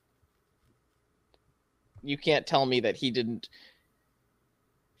like, you can't tell me that he didn't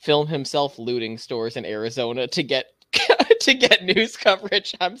film himself looting stores in Arizona to get to get news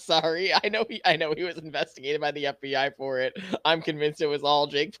coverage. I'm sorry. I know he was investigated by the FBI for it. I'm convinced it was all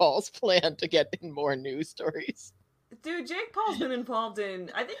Jake Paul's plan to get in more news stories. Dude, Jake Paul's been involved in...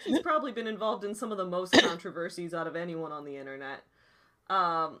 I think he's probably been involved in some of the most controversies out of anyone on the internet.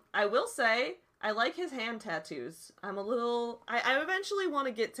 I will say, I like his hand tattoos. I'm a little... I eventually want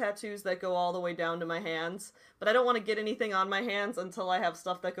to get tattoos that go all the way down to my hands, but I don't want to get anything on my hands until I have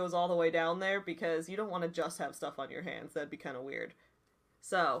stuff that goes all the way down there, because you don't want to just have stuff on your hands. That'd be kind of weird.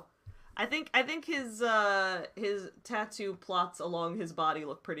 So, I think his tattoo plots along his body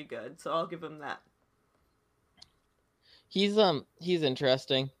look pretty good, so I'll give him that. He's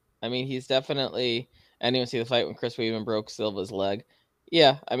interesting. I mean, he's definitely... Anyone see the fight when Chris Weidman broke Silva's leg?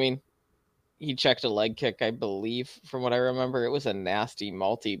 Yeah, I mean, he checked a leg kick, I believe, from what I remember. It was a nasty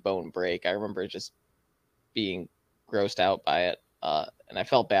multi-bone break. I remember just being grossed out by it. And I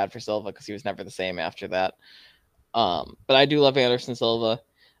felt bad for Silva because he was never the same after that. But I do love Anderson Silva.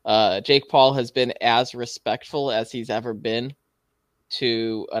 Jake Paul has been as respectful as he's ever been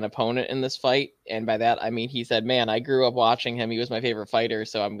to an opponent in this fight. And by that, I mean, he said, man, I grew up watching him. He was my favorite fighter,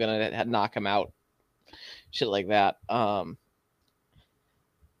 so I'm going to knock him out. Shit like that. I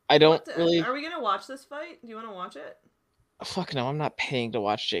don't really... Are we going to watch this fight? Do you want to watch it? Fuck no, I'm not paying to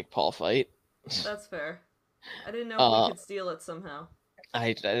watch Jake Paul fight. That's fair. I didn't know if we could steal it somehow.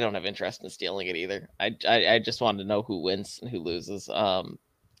 I don't have interest in stealing it either. I just wanted to know who wins and who loses.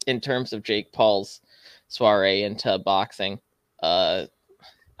 In terms of Jake Paul's soiree into boxing, I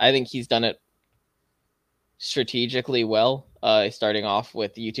think he's done it strategically well. Starting off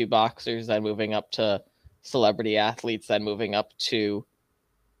with YouTube boxers, then moving up to celebrity athletes, then moving up to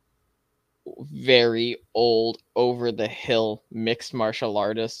very old, over-the-hill mixed martial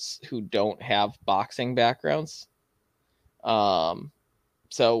artists who don't have boxing backgrounds.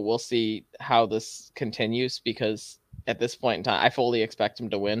 So we'll see how this continues, because at this point in time, I fully expect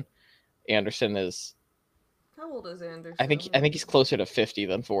him to win. Anderson is... How old is Anderson? I think he's closer to 50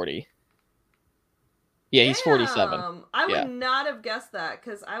 than 40. Yeah, he's 47. I would not have guessed that,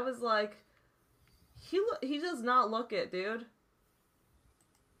 because I was like, he does not look it, dude.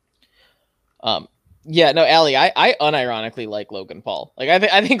 Yeah, no, Allie, I unironically like Logan Paul. Like,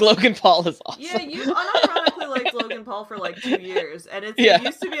 I think Logan Paul is awesome. Yeah, you unironically liked Logan Paul for like 2 years, and it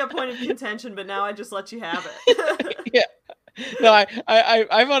used to be a point of contention, but now I just let you have it. Yeah. No, I've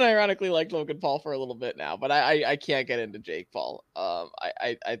unironically liked Logan Paul for a little bit now, but I can't get into Jake Paul.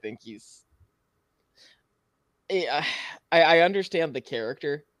 I think he's... I understand the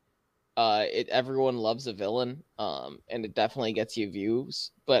character. Everyone loves a villain, and it definitely gets you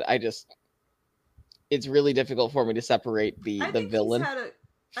views, but it's really difficult for me to separate the villain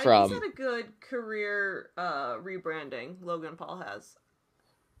from... He's had a good career rebranding. Logan Paul has.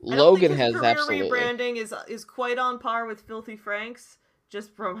 Logan has career absolutely. Rebranding is quite on par with Filthy Frank's,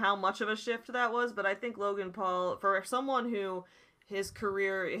 just from how much of a shift that was. But I think Logan Paul, for someone who his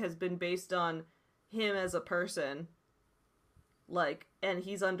career has been based on him as a person, like, and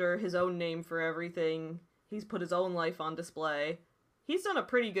he's under his own name for everything, he's put his own life on display. He's done a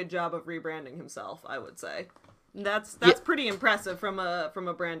pretty good job of rebranding himself, I would say. That's pretty impressive from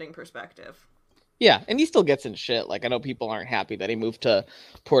a branding perspective. Yeah, and he still gets in shit. Like, I know people aren't happy that he moved to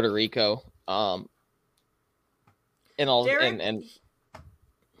Puerto Rico. And all Derek,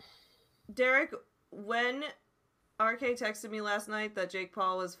 Derek, when RK texted me last night that Jake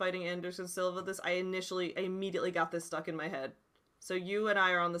Paul was fighting Anderson Silva, I immediately got this stuck in my head. So you and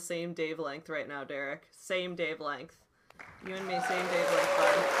I are on the same Dave length right now, Derek. Same Dave length. You and me, same Dave length,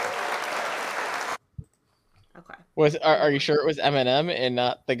 bud. Okay. Are you sure it was Eminem and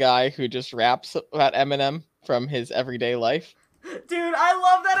not the guy who just raps about Eminem from his everyday life? Dude, I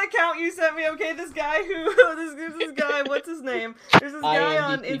love that account you sent me. Okay, this guy this guy, what's his name? There's this guy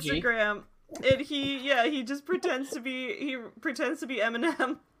on Instagram, and he just pretends to be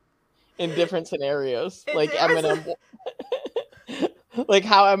Eminem in different scenarios. Like Eminem, like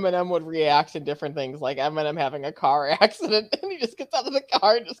how Eminem would react to different things, like Eminem having a car accident, and he just gets out of the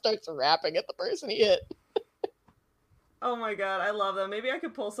car and just starts rapping at the person he hit. Oh my god, I love them. Maybe I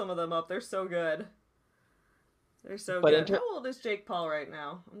could pull some of them up. They're so good. They're so good. How old is Jake Paul right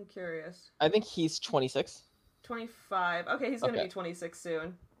now? I'm curious. I think he's 26. 25. Okay, he's going to be 26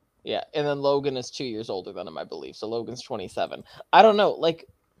 soon. Yeah, and then Logan is 2 years older than him, I believe. So Logan's 27. I don't know. Like,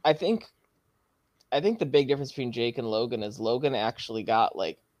 I think the big difference between Jake and Logan is Logan actually got,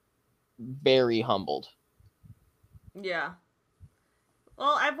 like, very humbled. Yeah.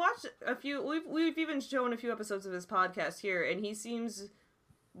 Well, I've watched a few. We've even shown a few episodes of his podcast here, and he seems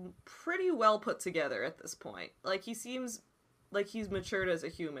pretty well put together at this point. Like, he seems like he's matured as a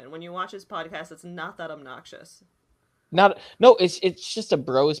human. When you watch his podcast, it's not that obnoxious. No, it's just a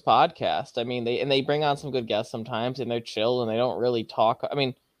bros podcast. I mean, they bring on some good guests sometimes, and they're chill and they don't really talk. I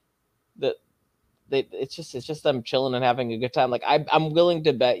mean, it's just them chilling and having a good time. Like, I'm willing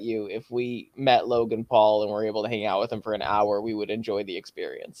to bet you if we met Logan Paul and were able to hang out with him for an hour, we would enjoy the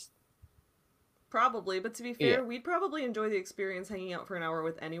experience. Probably, but to be fair, we'd probably enjoy the experience hanging out for an hour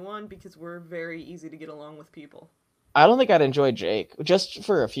with anyone because we're very easy to get along with people. I don't think I'd enjoy Jake. Just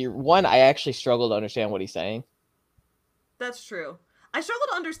for a few. One, I actually struggle to understand what he's saying. That's true. I struggle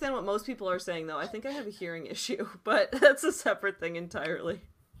to understand what most people are saying, though. I think I have a hearing issue, but that's a separate thing entirely.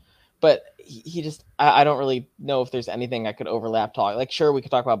 But he just, I don't really know if there's anything I could overlap talk. Like, sure, we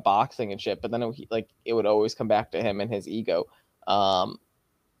could talk about boxing and shit, but then it would always come back to him and his ego. I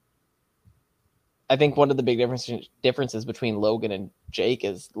think one of the big differences between Logan and Jake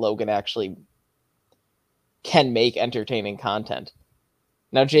is Logan actually can make entertaining content.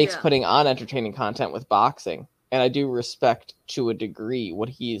 Now, Jake's putting on entertaining content with boxing, and I do respect to a degree what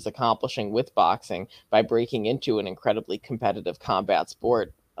he's accomplishing with boxing by breaking into an incredibly competitive combat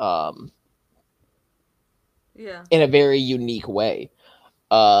sport in a very unique way.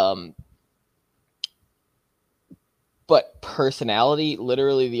 But personality,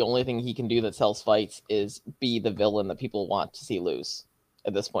 literally the only thing he can do that sells fights is be the villain that people want to see lose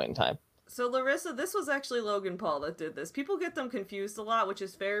at this point in time. So, Larissa, this was actually Logan Paul that did this. People get them confused a lot, which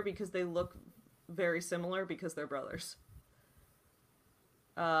is fair because they look very similar because they're brothers.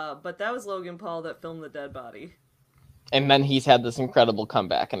 But that was Logan Paul that filmed the dead body. And then he's had this incredible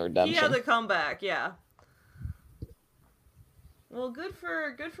comeback and redemption. He had the comeback, yeah. Well, good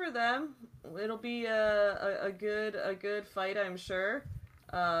for them. It'll be a good fight, I'm sure.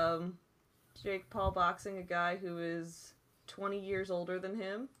 Jake Paul boxing a guy who is 20 years older than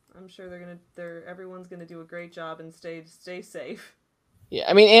him. I'm sure everyone's gonna do a great job and stay safe. Yeah,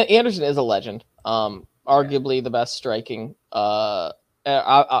 I mean, Anderson is a legend. Arguably the best striking, arguably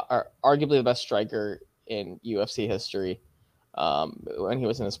the best striker in UFC history. When he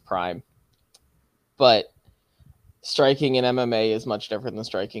was in his prime, but striking in MMA is much different than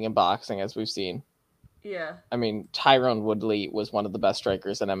striking in boxing, as we've seen. Yeah. I mean, Tyron Woodley was one of the best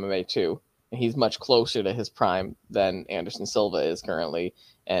strikers in MMA too, and he's much closer to his prime than Anderson Silva is currently.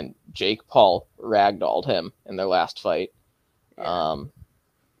 And Jake Paul ragdolled him in their last fight. Yeah.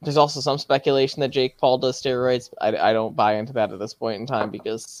 There's also some speculation that Jake Paul does steroids. I don't buy into that at this point in time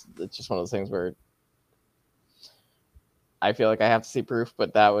because it's just one of those things where I feel like I have to see proof,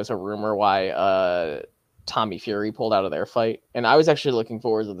 but that was a rumor why Tommy Fury pulled out of their fight. And I was actually looking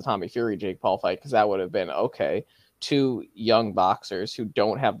forward to the Tommy Fury-Jake Paul fight because that would have been, okay, two young boxers who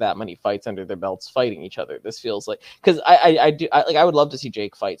don't have that many fights under their belts fighting each other. This feels like, because I would love to see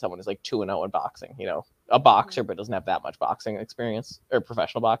Jake fight someone who's like 2-0 in boxing, you know, a boxer but doesn't have that much boxing experience or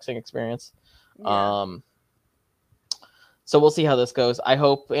professional boxing experience. Yeah. So we'll see how this goes. I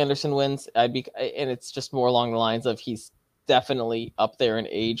hope Anderson wins. And it's just more along the lines of he's definitely up there in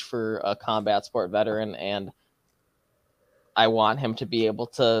age for a combat sport veteran, and I want him to be able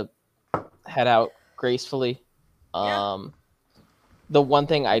to head out gracefully. Yeah. The one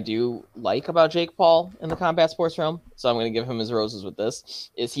thing I do like about Jake Paul in the combat sports realm, so I'm going to give him his roses with this,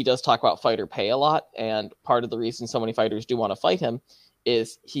 is he does talk about fighter pay a lot, and part of the reason so many fighters do want to fight him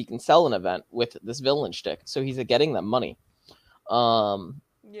is he can sell an event with this villain shtick, so he's getting them money.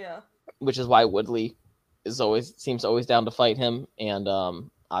 Yeah. Which is why Woodley seems always down to fight him, and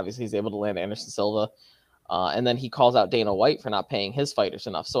obviously he's able to land Anderson Silva. And then he calls out Dana White for not paying his fighters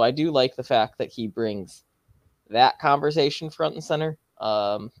enough. So I do like the fact that he brings that conversation front and center.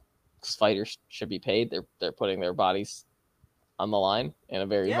 Fighters should be paid. They're putting their bodies on the line in a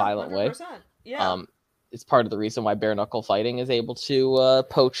very violent 100%. Way. Yeah. It's part of the reason why bare knuckle fighting is able to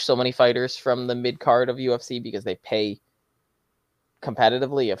poach so many fighters from the mid card of UFC, because they pay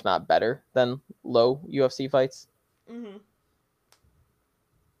competitively, if not better than low UFC fights. Mm-hmm.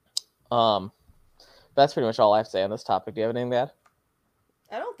 That's pretty much all I have to say on this topic. Do you have anything to add?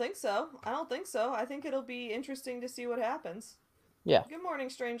 I don't think so. I think it'll be interesting to see what happens. Yeah. Good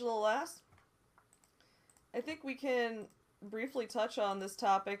morning, strange little lass. I think we can briefly touch on this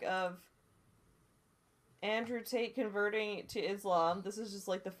topic of Andrew Tate converting to Islam. This is just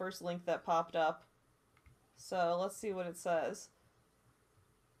like the first link that popped up. So let's see what it says.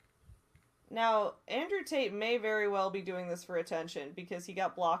 Now, Andrew Tate may very well be doing this for attention because he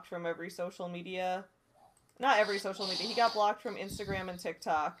got blocked from every social media. Not every social media. He got blocked from Instagram and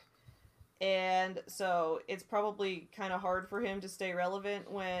TikTok. And so it's probably kind of hard for him to stay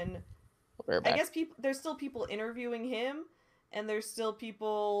relevant when... I guess there's still people interviewing him, and there's still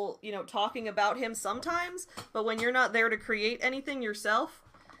people, talking about him sometimes. But when you're not there to create anything yourself,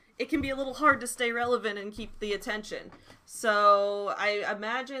 it can be a little hard to stay relevant and keep the attention. So I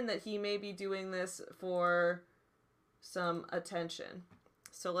imagine that he may be doing this for some attention.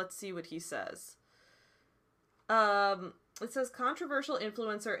 So let's see what he says. It says, controversial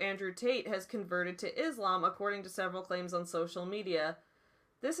influencer Andrew Tate has converted to Islam, according to several claims on social media.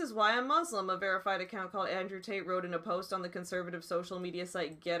 This is why I'm Muslim, a verified account called Andrew Tate wrote in a post on the conservative social media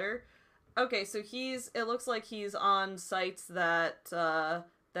site Getter. Okay, so it looks like he's on sites that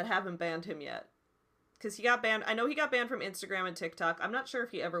haven't banned him yet. Because he got banned, I know he got banned from Instagram and TikTok. I'm not sure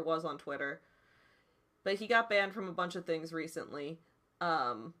if he ever was on Twitter. But he got banned from a bunch of things recently.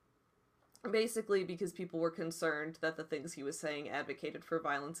 Basically because people were concerned that the things he was saying advocated for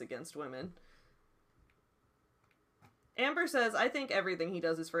violence against women. Amber says, I think everything he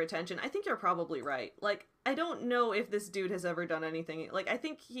does is for attention. I think you're probably right. Like, I don't know if this dude has ever done anything. Like, I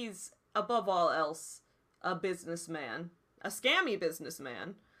think he's, above all else, a businessman. A scammy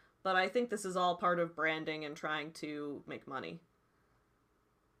businessman. But I think this is all part of branding and trying to make money.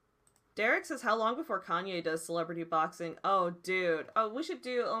 Derek says, how long before Kanye does celebrity boxing? Oh, dude. Oh, we should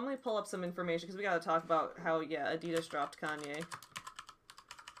let me pull up some information, because we gotta talk about how, Adidas dropped Kanye.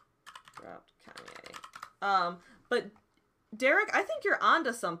 But, Derek, I think you're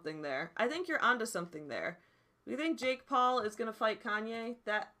onto something there. You think Jake Paul is gonna fight Kanye?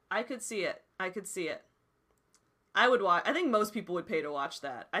 I could see it. I would watch. I think most people would pay to watch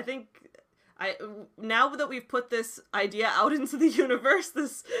that. Now that we've put this idea out into the universe,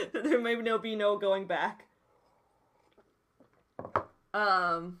 there may be no going back.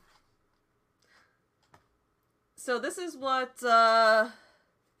 So this is what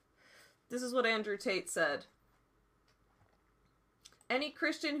Andrew Tate said. Any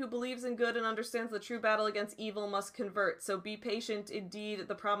Christian who believes in good and understands the true battle against evil must convert, so be patient. Indeed,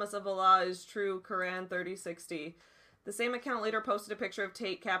 the promise of Allah is true. Quran 30:60. The same account later posted a picture of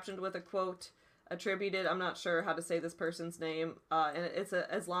Tate captioned with a quote attributed, I'm not sure how to say this person's name, and it's an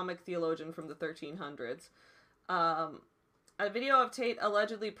Islamic theologian from the 1300s. A video of Tate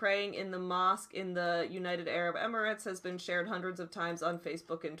allegedly praying in the mosque in the United Arab Emirates has been shared hundreds of times on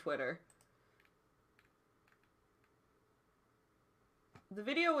Facebook and Twitter. The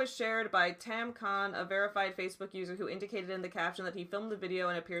video was shared by Tam Khan, a verified Facebook user who indicated in the caption that he filmed the video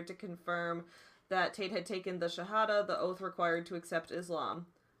and appeared to confirm that Tate had taken the Shahada, the oath required to accept Islam.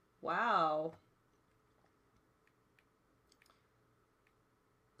 Wow.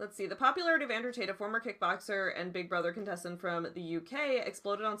 Let's see. The popularity of Andrew Tate, a former kickboxer and Big Brother contestant from the UK,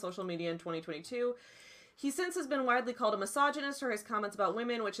 exploded on social media in 2022. He since has been widely called a misogynist for his comments about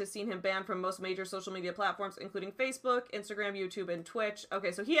women, which has seen him banned from most major social media platforms, including Facebook, Instagram, YouTube, and Twitch.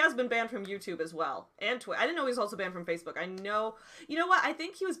 Okay, so he has been banned from YouTube as well. And Twitch. I didn't know he was also banned from Facebook. I know... You know what? I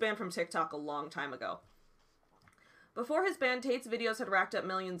think he was banned from TikTok a long time ago. Before his ban, Tate's videos had racked up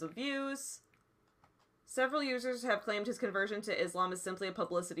millions of views. Several users have claimed his conversion to Islam is simply a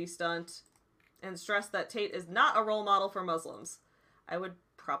publicity stunt and stressed that Tate is not a role model for Muslims. I would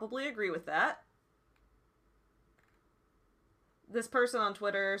probably agree with that. This person on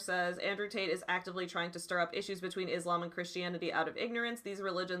Twitter says, Andrew Tate is actively trying to stir up issues between Islam and Christianity out of ignorance. These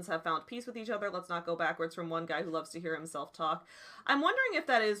religions have found peace with each other. Let's not go backwards from one guy who loves to hear himself talk. I'm wondering if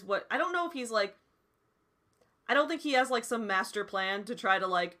that is what... I don't know if he's like... I don't think he has like some master plan to try to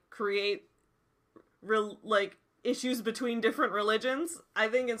like create issues between different religions. I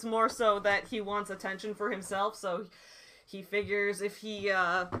think it's more so that he wants attention for himself, so he figures if he...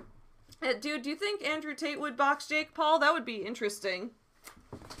 Dude, do you think Andrew Tate would box Jake Paul? That would be interesting.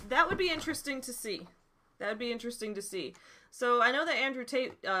 That would be interesting to see. That would be interesting to see. So, I know that Andrew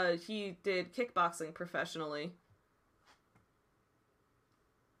Tate, he did kickboxing professionally.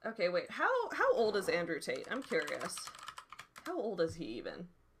 Okay, wait. How old is Andrew Tate? I'm curious. How old is he even?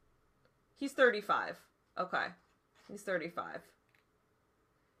 He's 35. Okay. He's 35.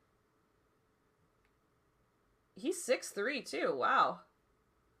 He's 6'3", too. Wow.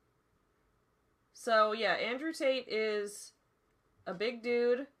 So, yeah, Andrew Tate is a big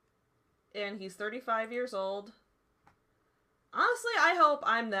dude, and he's 35 years old. Honestly, I hope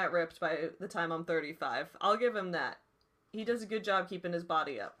I'm that ripped by the time I'm 35. I'll give him that. He does a good job keeping his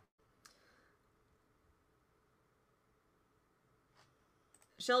body up.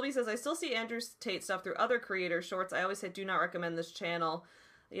 Shelby says, I still see Andrew Tate stuff through other creator shorts. I always say, do not recommend this channel.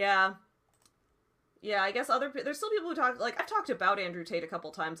 Yeah. Yeah, I guess there's still people who talk, like, I've talked about Andrew Tate a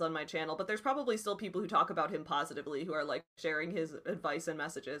couple times on my channel, but there's probably still people who talk about him positively, who are, like, sharing his advice and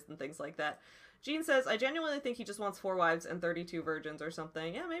messages and things like that. Jean says, I genuinely think he just wants 4 wives and 32 virgins or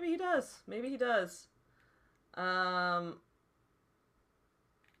something. Yeah, maybe he does. Maybe he does.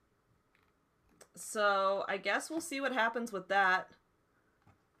 So, I guess we'll see what happens with that.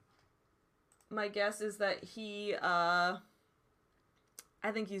 My guess is that he, I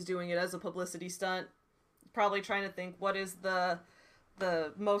think he's doing it as a publicity stunt. Probably trying to think, what is the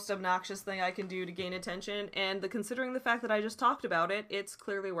most obnoxious thing I can do to gain attention? And considering the fact that I just talked about it, it's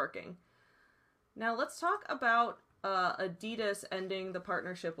clearly working. Now let's talk about Adidas ending the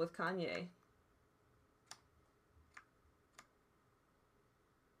partnership with Kanye.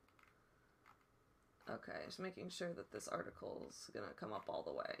 Okay, just making sure that this article's gonna come up all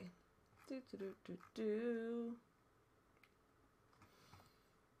the way.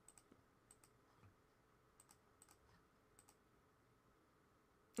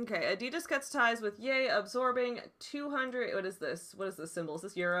 Okay, Adidas cuts ties with Ye, absorbing 200. What is this? What is this symbol? Is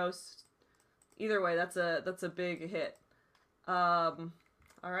this euros? Either way, that's a big hit. All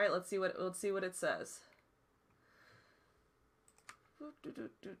right, let's see what it says.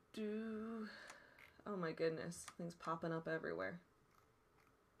 Oh my goodness, things popping up everywhere.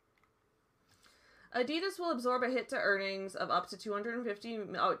 Adidas will absorb a hit to earnings of up to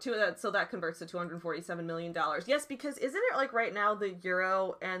so that converts to $247 million. Yes, because isn't it like right now the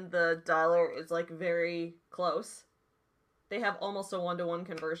euro and the dollar is like very close? They have almost a 1-to-1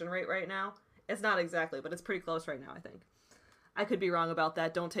 conversion rate right now. It's not exactly, but it's pretty close right now, I think. I could be wrong about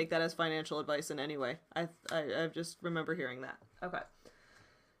that. Don't take that as financial advice in any way. I just remember hearing that. Okay.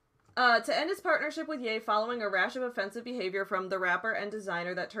 To end his partnership with Ye following a rash of offensive behavior from the rapper and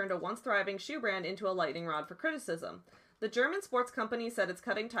designer that turned a once-thriving shoe brand into a lightning rod for criticism. The German sports company said it's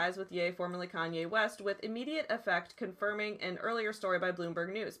cutting ties with Ye, formerly Kanye West, with immediate effect, confirming an earlier story by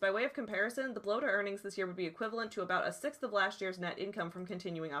Bloomberg News. By way of comparison, the blow to earnings this year would be equivalent to about a sixth of last year's net income from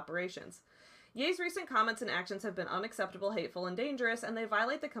continuing operations. Ye's recent comments and actions have been unacceptable, hateful, and dangerous, and they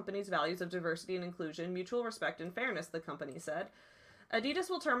violate the company's values of diversity and inclusion, mutual respect, and fairness, the company said. Adidas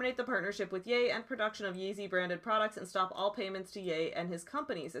will terminate the partnership with Ye and production of Yeezy-branded products and stop all payments to Ye and his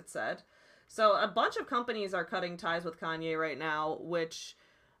companies, it said. So a bunch of companies are cutting ties with Kanye right now, which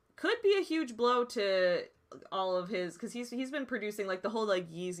could be a huge blow to all of his... Because he's been producing, like, the whole, like,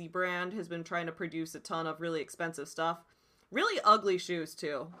 Yeezy brand has been trying to produce a ton of really expensive stuff. Really ugly shoes,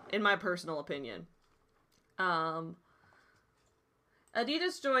 too, in my personal opinion. Adidas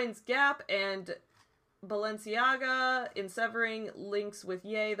joins Gap and Balenciaga in severing links with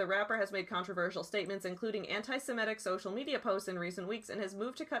Ye. The rapper has made controversial statements, including anti-Semitic social media posts in recent weeks, and has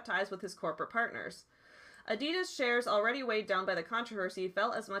moved to cut ties with his corporate partners. Adidas shares, already weighed down by the controversy,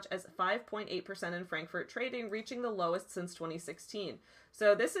 fell as much as 5.8% in Frankfurt trading, reaching the lowest since 2016.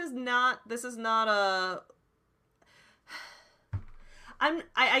 So this is not a...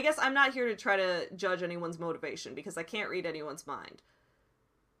 I guess I'm not here to try to judge anyone's motivation, because I can't read anyone's mind.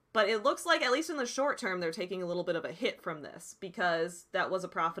 But it looks like, at least in the short term, they're taking a little bit of a hit from this, because that was a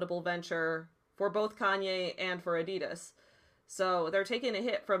profitable venture for both Kanye and for Adidas. So they're taking a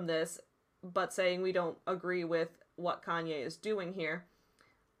hit from this, but saying we don't agree with what Kanye is doing here.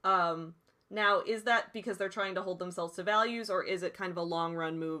 Now, is that because they're trying to hold themselves to values, or is it kind of a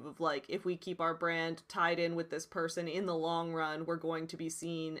long-run move of, like, if we keep our brand tied in with this person in the long run, we're going to be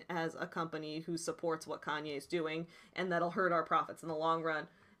seen as a company who supports what Kanye's doing, and that'll hurt our profits in the long run?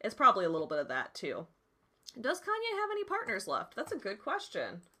 It's probably a little bit of that, too. Does Kanye have any partners left? That's a good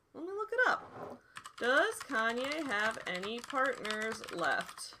question. Let me look it up. Does Kanye have any partners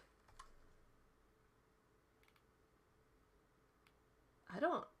left?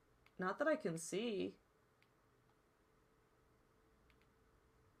 Not that I can see.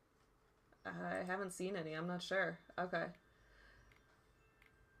 I haven't seen any. I'm not sure. Okay.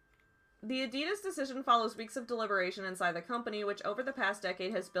 The Adidas decision follows weeks of deliberation inside the company, which over the past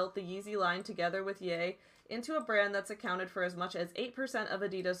decade has built the Yeezy line together with Ye into a brand that's accounted for as much as 8% of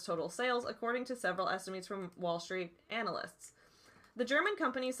Adidas' total sales, according to several estimates from Wall Street analysts. The German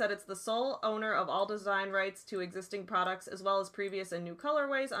company said it's the sole owner of all design rights to existing products, as well as previous and new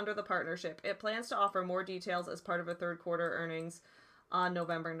colorways under the partnership. It plans to offer more details as part of a third quarter earnings on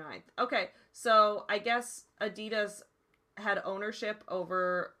November 9th. Okay, so I guess Adidas had ownership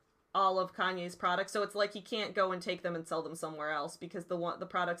over all of Kanye's products, so it's like he can't go and take them and sell them somewhere else, because the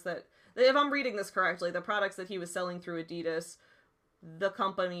products that, if I'm reading this correctly, the products that he was selling through Adidas, the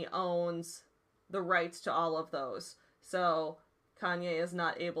company owns the rights to all of those. So Kanye is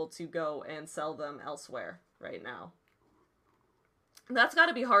not able to go and sell them elsewhere right now. That's got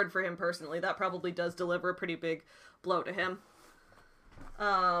to be hard for him personally. That probably does deliver a pretty big blow to him.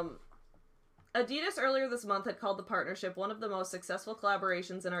 Adidas earlier this month had called the partnership one of the most successful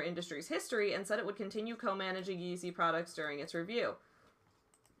collaborations in our industry's history and said it would continue co-managing Yeezy products during its review.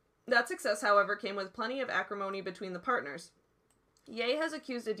 That success, however, came with plenty of acrimony between the partners. Ye has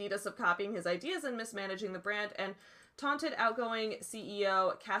accused Adidas of copying his ideas and mismanaging the brand, and taunted outgoing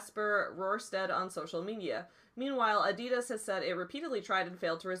CEO Kasper Rorsted on social media. Meanwhile, Adidas has said it repeatedly tried and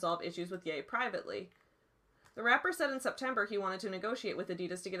failed to resolve issues with Ye privately. The rapper said in September he wanted to negotiate with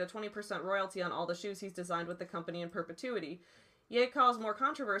Adidas to get a 20% royalty on all the shoes he's designed with the company in perpetuity. Ye caused more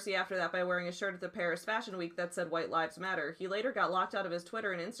controversy after that by wearing a shirt at the Paris Fashion Week that said White Lives Matter. He later got locked out of his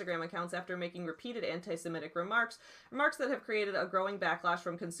Twitter and Instagram accounts after making repeated anti-Semitic remarks that have created a growing backlash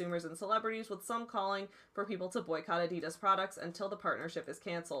from consumers and celebrities, with some calling for people to boycott Adidas products until the partnership is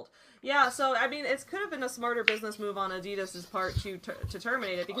canceled. Yeah, so, I mean, it could have been a smarter business move on Adidas' part to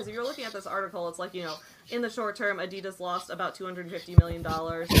terminate it, because if you're looking at this article, it's like, you know, in the short term, Adidas lost about $250 million,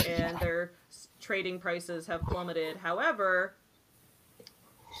 and their trading prices have plummeted. However,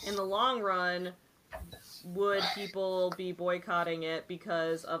 in the long run, would people be boycotting it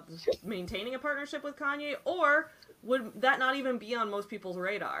because of maintaining a partnership with Kanye? Or would that not even be on most people's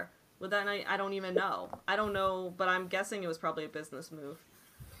radar? Would that not, I don't even know. I don't know, but I'm guessing it was probably a business move.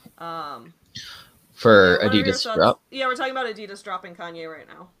 For Adidas drop? Yeah, we're talking about Adidas dropping Kanye right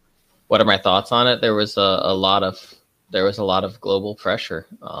now. What are my thoughts on it? There was a lot of global pressure.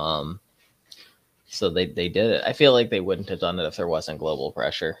 So they did it. I feel like they wouldn't have done it if there wasn't global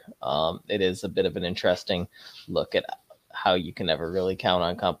pressure. It is a bit of an interesting look at how you can never really count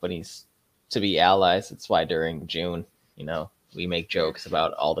on companies to be allies. It's why during June, you know, we make jokes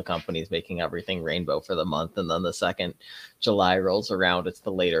about all the companies making everything rainbow for the month, and then the second July rolls around, it's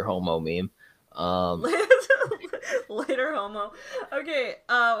the later homo meme. Later homo. Okay,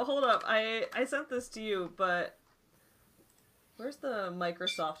 hold up. I sent this to you, but where's the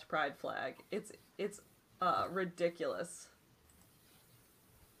Microsoft pride flag? It's ridiculous.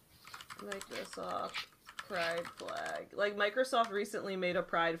 Microsoft pride flag. Like, Microsoft recently made a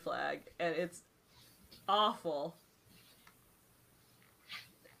pride flag, and it's awful.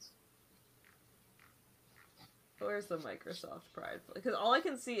 Where's the Microsoft pride flag? Because all I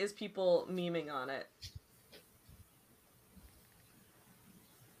can see is people memeing on it.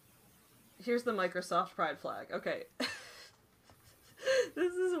 Here's the Microsoft pride flag. Okay.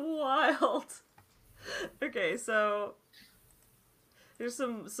 This is wild. Okay, so there's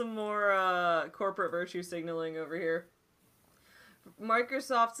some more corporate virtue signaling over here.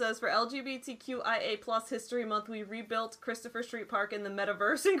 Microsoft says, for LGBTQIA+ History Month, we rebuilt Christopher Street Park in the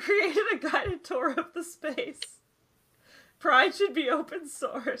metaverse and created a guided tour of the space. Pride should be open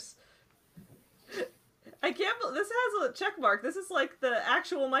source. I can't believe this has a check mark. This is like the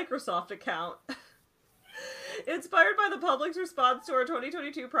actual Microsoft account. Inspired by the public's response to our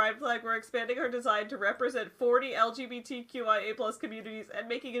 2022 Pride flag, we're expanding our design to represent 40 LGBTQIA+ communities and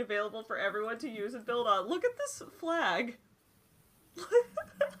making it available for everyone to use and build on. Look at this flag. And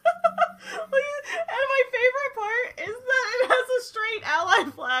my favorite part is that it has a straight ally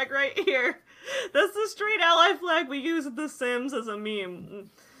flag right here. That's the straight ally flag we use in The Sims as a meme.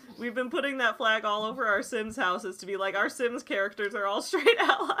 We've been putting that flag all over our Sims houses to be like, our Sims characters are all straight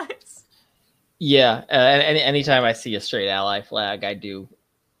allies. Yeah, anytime I see a straight ally flag, I do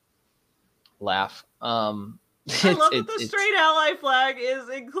laugh. I love that the straight ally flag is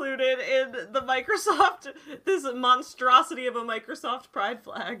included in the Microsoft, this monstrosity of a Microsoft Pride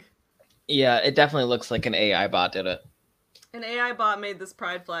flag. Yeah, it definitely looks like an AI bot did it. An AI bot made this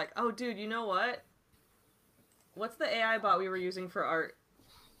Pride flag. Oh, dude, you know what? What's the AI bot we were using for art?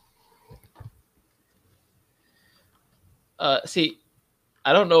 See,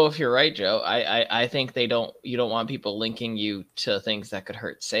 I don't know if you're right, Joe. I think you don't want people linking you to things that could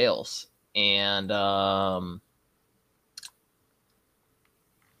hurt sales. And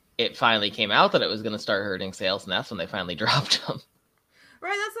it finally came out that it was going to start hurting sales, and that's when they finally dropped them.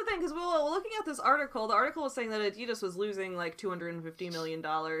 Right, that's the thing, because we were looking at this article. The article was saying that Adidas was losing like $250 million,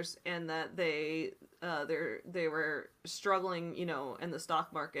 and that they were struggling, you know, in the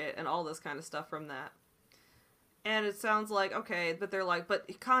stock market and all this kind of stuff from that. And it sounds like, okay, but they're like, but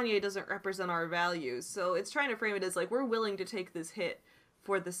Kanye doesn't represent our values. So it's trying to frame it as like, we're willing to take this hit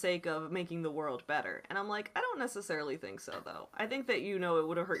for the sake of making the world better. And I'm like, I don't necessarily think so, though. I think that, you know, it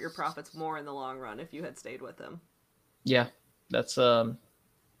would have hurt your profits more in the long run if you had stayed with him. Yeah, that's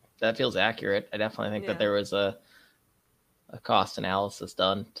that feels accurate. I definitely think that there was a cost analysis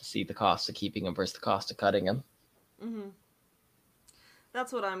done to see the cost of keeping him versus the cost of cutting him. Mm-hmm.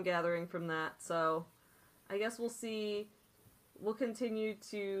 That's what I'm gathering from that. So I guess we'll see. We'll continue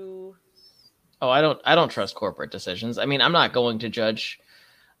to. Oh, I don't trust corporate decisions. I mean, I'm not going to judge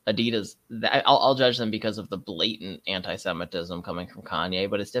Adidas. I'll judge them because of the blatant anti-Semitism coming from Kanye,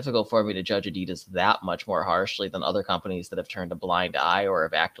 but it's difficult for me to judge Adidas that much more harshly than other companies that have turned a blind eye or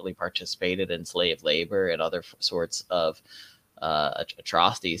have actively participated in slave labor and other sorts of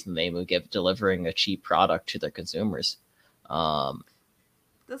atrocities in the name of delivering a cheap product to their consumers.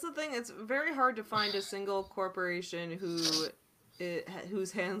 That's the thing. It's very hard to find a single corporation whose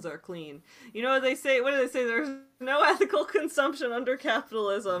hands are clean. You know what they say? What do they say? There's no ethical consumption under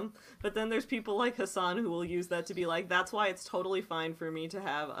capitalism. But then there's people like Hassan who will use that to be like, that's why it's totally fine for me to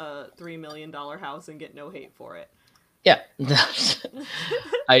have a $3 million house and get no hate for it. Yeah.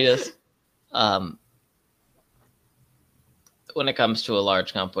 I just, when it comes to a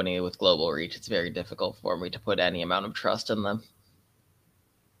large company with global reach, it's very difficult for me to put any amount of trust in them.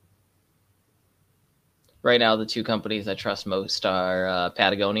 Right now, the two companies I trust most are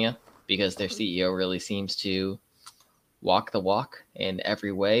Patagonia, because their CEO really seems to walk the walk in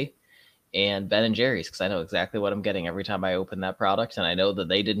every way, and Ben & Jerry's, because I know exactly what I'm getting every time I open that product, and I know that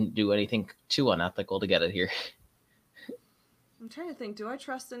they didn't do anything too unethical to get it here. I'm trying to think, do I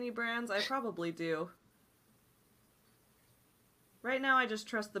trust any brands? I probably do. Right now, I just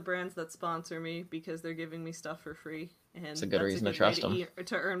trust the brands that sponsor me because they're giving me stuff for free. And it's a good reason to trust them.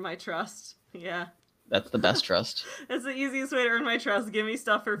 To earn my trust. Yeah. That's the best trust. That's the easiest way to earn my trust. Give me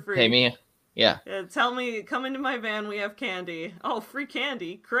stuff for free. Pay me. Yeah. Tell me, come into my van, we have candy. Oh, free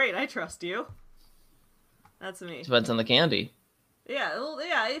candy. Great, I trust you. That's me. Depends on the candy. Yeah, well,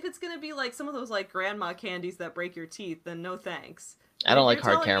 yeah, if it's going to be like some of those like grandma candies that break your teeth, then no thanks. I don't like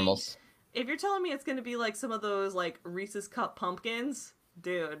hard caramels. If you're telling me it's going to be like some of those like Reese's Cup pumpkins,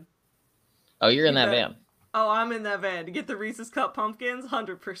 dude. Oh, you're in that van. Oh, I'm in that van. To get the Reese's Cup pumpkins,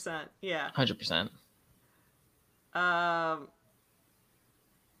 100%. Yeah. 100%. Yeah,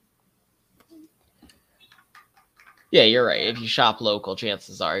 you're right. If you shop local,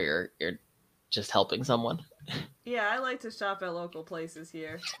 chances are you're just helping someone. Yeah, I like to shop at local places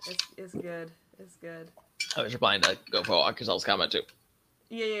here. It's good. It's good. I was replying to Go For a Walk Yourself's comment too.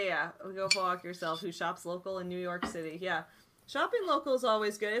 Yeah. Go For a Walk Yourself, who shops local in New York City. Yeah, shopping local is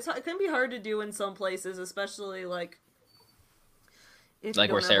always good. It can be hard to do in some places, especially like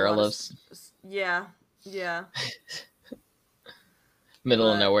where Sarah lives. Yeah.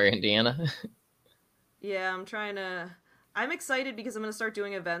 Middle of nowhere, Indiana. Yeah, I'm excited because I'm going to start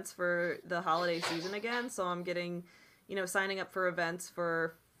doing events for the holiday season again. So I'm getting, signing up for events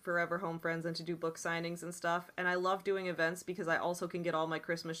for Forever Home Friends and to do book signings and stuff. And I love doing events because I also can get all my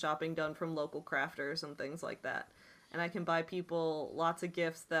Christmas shopping done from local crafters and things like that. And I can buy people lots of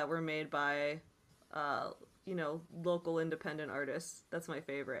gifts that were made by, local independent artists. That's my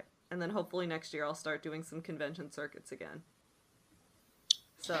favorite. And then hopefully next year I'll start doing some convention circuits again.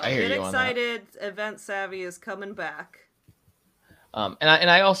 So get excited. Event Savvy is coming back. And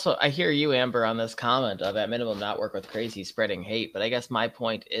I hear you, Amber, on this comment of at minimum not work with crazy spreading hate. But I guess my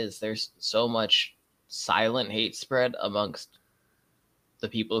point is there's so much silent hate spread amongst the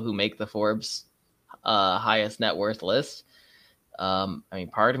people who make the Forbes highest net worth list.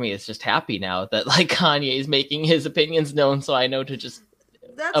 Part of me is just happy now that like Kanye is making his opinions known, so I know to just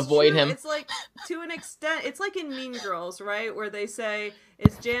That's avoid true. him. It's like, to an extent, it's like in Mean Girls, right? Where they say,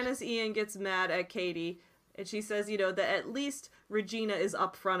 it's Janice Ian gets mad at Katie, and she says, that at least Regina is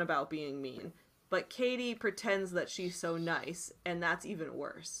upfront about being mean. But Katie pretends that she's so nice, and that's even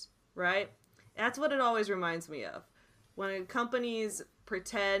worse, right? That's what it always reminds me of. When companies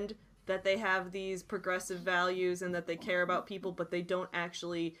pretend that they have these progressive values and that they care about people, but they don't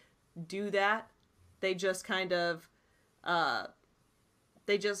actually do that. They just kind of,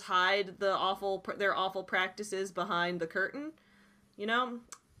 they just hide their awful practices behind the curtain.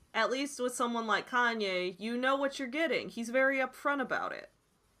 At least with someone like Kanye, you know what you're getting. He's very upfront about it.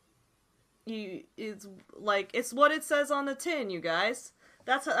 It's what it says on the tin, you guys.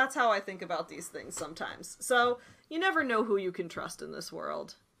 That's how I think about these things sometimes. So you never know who you can trust in this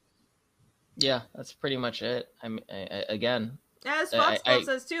world. Yeah, that's pretty much it. Again, as Fox Club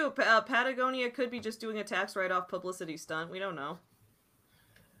says too, Patagonia could be just doing a tax write-off publicity stunt. We don't know,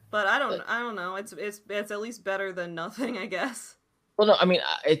 but I don't know. It's at least better than nothing, I guess. Well, no, I mean,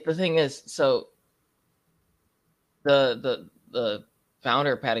 the thing is, so the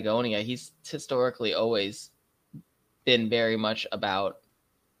founder of Patagonia, he's historically always been very much about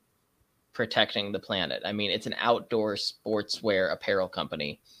protecting the planet. I mean, it's an outdoor sportswear apparel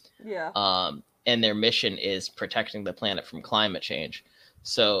company. Yeah. And their mission is protecting the planet from climate change.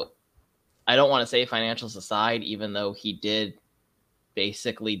 So I don't want to say financials aside, even though he did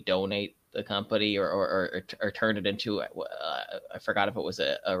basically donate the company or turn it into, I forgot if it was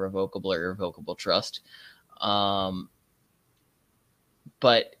a revocable or irrevocable trust.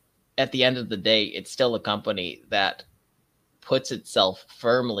 But at the end of the day, it's still a company that puts itself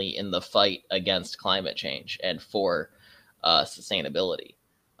firmly in the fight against climate change and for sustainability.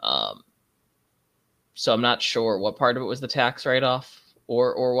 So I'm not sure what part of it was the tax write-off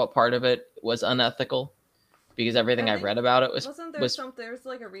or what part of it was unethical, because everything I've read about it was there's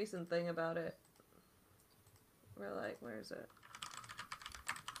like a recent thing about it. Where is it?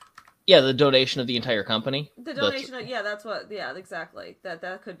 Yeah, the donation of the entire company. The donation exactly.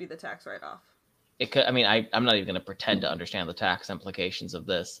 That could be the tax write-off. It could. I mean, I'm not even going to pretend to understand the tax implications of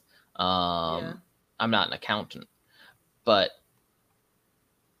this. I'm not an accountant, but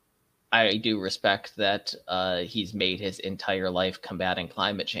I do respect that he's made his entire life combating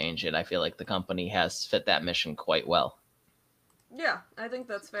climate change, and I feel like the company has fit that mission quite well. Yeah, I think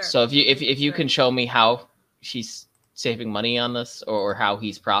that's fair. So if you can show me how she's saving money on this or how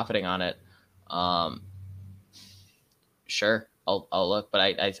he's profiting on it, sure, I'll look. But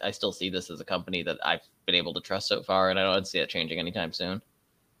I still see this as a company that I've been able to trust so far, and I don't see it changing anytime soon.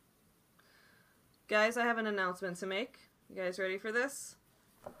 Guys, I have an announcement to make. You guys ready for this?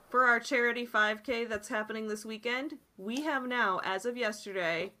 For our charity 5K that's happening this weekend, we have now, as of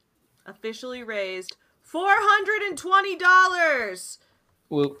yesterday, officially raised $420!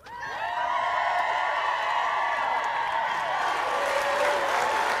 Whoop.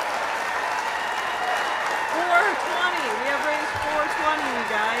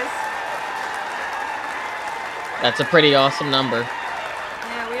 That's a pretty awesome number.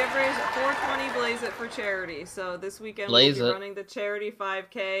 Yeah, we have raised $420 Blaze It for charity. So this weekend we'll be running the charity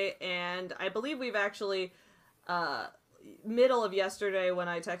 5K, and I believe we've actually, middle of yesterday when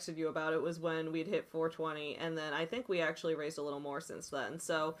I texted you about it was when we'd hit 420, and then I think we actually raised a little more since then.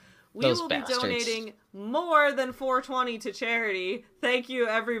 So we will be donating more than 420 to charity. Thank you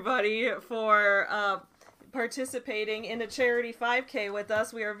everybody for participating in a charity 5K with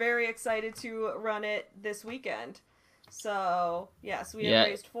us. We are very excited to run it this weekend. So yes, we have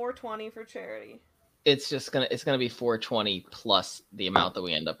raised $420 for charity. It's gonna be 420 plus the amount that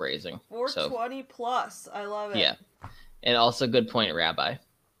we end up raising. 420 plus. I love it. Yeah, and also good point, Rabbi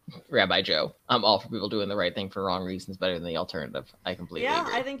Joe. I'm all for people doing the right thing for wrong reasons better than the alternative. I completely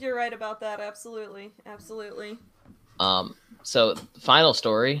agree. I think you're right about that. Absolutely. So the final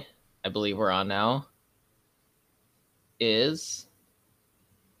story, I believe we're on now, is...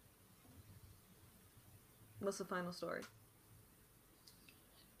 What's the final story?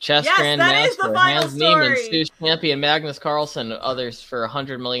 Chess Grandmaster Hans Niemann sues champion Magnus Carlsen and others for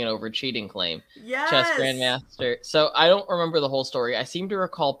 $100 million over cheating claim. Yes. Chess Grandmaster. So I don't remember the whole story. I seem to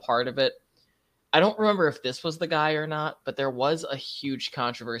recall part of it. I don't remember if this was the guy or not, but there was a huge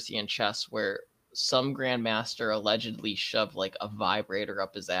controversy in chess where some Grandmaster allegedly shoved like a vibrator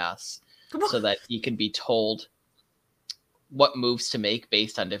up his ass so that he could be told what moves to make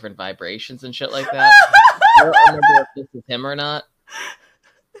based on different vibrations and shit like that. I don't remember if this is him or not.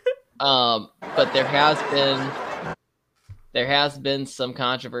 But there has been some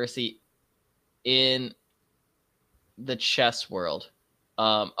controversy in the chess world.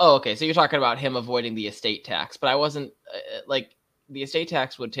 Okay, so you're talking about him avoiding the estate tax, but I wasn't the estate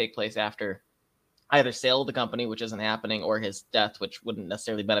tax would take place after either sale of the company, which isn't happening, or his death, which wouldn't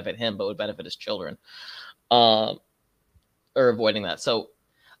necessarily benefit him, but would benefit his children, or avoiding that. So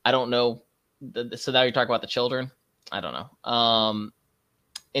I don't know. So now you're talking about the children. I don't know.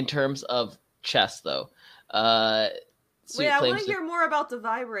 In terms of chess, though, wait, I want to hear more about the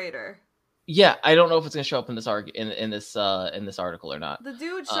vibrator. Yeah, I don't know if it's going to show up in this in this article or not. The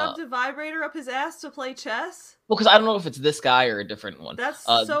dude shoved a vibrator up his ass to play chess? Well, because I don't know if it's this guy or a different one. That's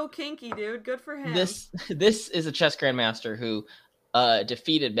so kinky, dude. Good for him. This is a chess grandmaster who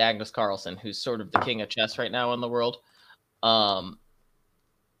defeated Magnus Carlsen, who's sort of the king of chess right now in the world.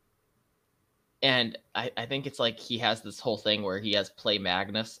 And I think it's like he has this whole thing where he has Play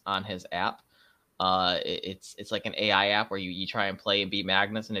Magnus on his app. It's like an AI app where you try and play and beat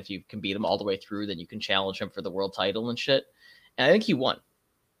Magnus, and if you can beat him all the way through, then you can challenge him for the world title and shit. And I think he won.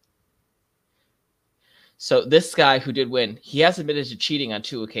 So this guy who did win, he has admitted to cheating on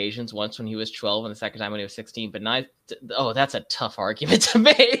 2 occasions, once when he was 12 and the second time when he was 16. But that's a tough argument to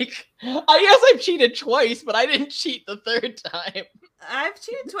make. I guess I've cheated twice, but I didn't cheat the 3rd time. I've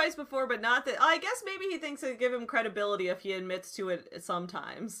cheated twice before, but not that. I guess maybe he thinks it'd give him credibility if he admits to it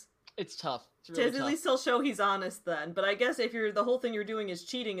sometimes. It's tough. It's really tough. At least he'll show he's honest then. But I guess if the whole thing you're doing is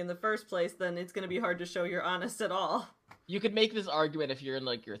cheating in the first place, then it's going to be hard to show you're honest at all. You could make this argument if you're in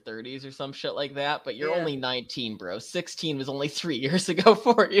like your 30s or some shit like that, but you're only 19, bro. 16 was only 3 years ago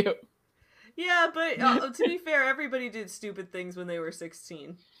for you. Yeah, but to be fair, everybody did stupid things when they were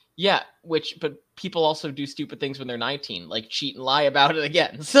 16. Yeah, but people also do stupid things when they're 19, like cheat and lie about it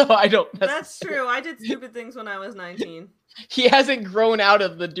again. So I don't. That's true. I did stupid things when I was 19. He hasn't grown out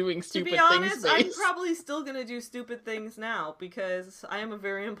of the doing stupid things. To be honest, I'm probably still gonna do stupid things now because I am a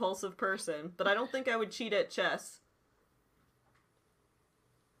very impulsive person. But I don't think I would cheat at chess.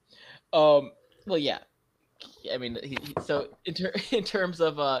 Well, yeah. I mean, so in terms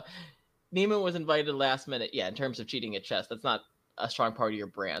of Neiman was invited last minute. Yeah, in terms of cheating at chess, that's not a strong part of your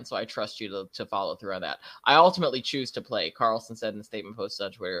brand, so I trust you to follow through on that. I ultimately choose to play, Carlsen said in a statement posted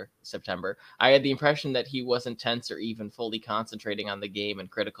on Twitter September. I had the impression that he wasn't tense or even fully concentrating on the game in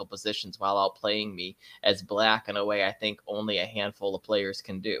critical positions while outplaying me as black in a way I think only a handful of players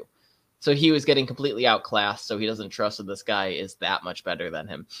can do. So he was getting completely outclassed, so he doesn't trust that this guy is that much better than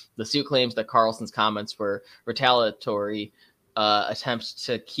him. The suit claims that Carlsen's comments were retaliatory attempts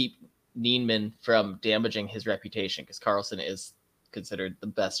to keep Neiman from damaging his reputation, because Carlsen is considered the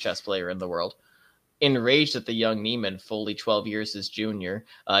best chess player in the world. Enraged that the young Neiman, fully 12 years his junior,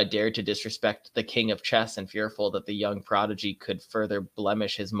 dared to disrespect the king of chess and fearful that the young prodigy could further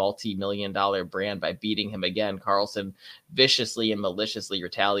blemish his multi-million-dollar brand by beating him again, Carlsen viciously and maliciously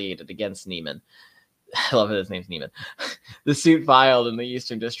retaliated against Neiman. I love that his name's Neiman. The suit filed in the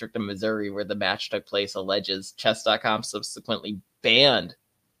Eastern District of Missouri, where the match took place, alleges Chess.com subsequently banned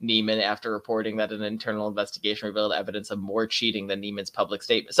Neiman after reporting that an internal investigation revealed evidence of more cheating than Neiman's public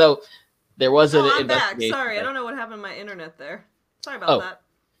statement. So there was an investigation. Back. Sorry, I don't know what happened to my internet there. Sorry about that.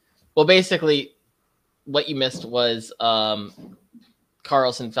 Well, basically, what you missed was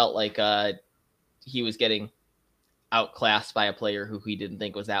Carlsen felt like he was getting outclassed by a player who he didn't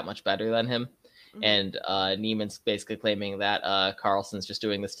think was that much better than him. Mm-hmm. And Neiman's basically claiming that Carlsen's just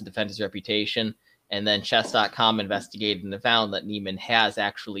doing this to defend his reputation. And then Chess.com investigated and found that Neiman has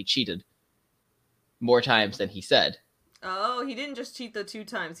actually cheated more times than he said. Oh, he didn't just cheat the 2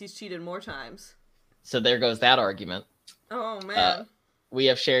 times. He's cheated more times. So there goes that argument. Oh, man. We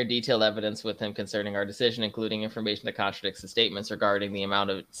have shared detailed evidence with him concerning our decision, including information that contradicts the statements regarding the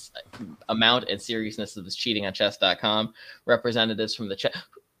amount and seriousness of his cheating on Chess.com. Representatives from the chess...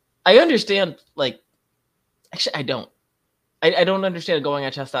 I understand, actually, I don't. I don't understand going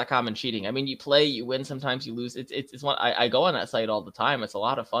on Chess.com and cheating. I mean, you play, you win, sometimes you lose. It's one. I go on that site all the time. It's a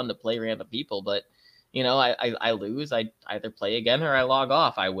lot of fun to play random people, but I lose. I either play again or I log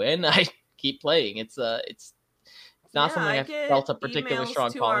off. I win. I keep playing. It's not something I felt a particularly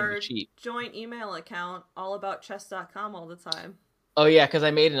strong calling to cheat. Joint email account all about Chess.com all the time. Oh yeah, because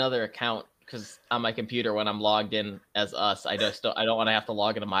I made another account. Because on my computer, when I'm logged in as us, I don't want to have to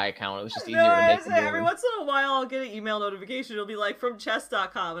log into my account. It was just easier to make. Every once in a while, I'll get an email notification. It'll be like from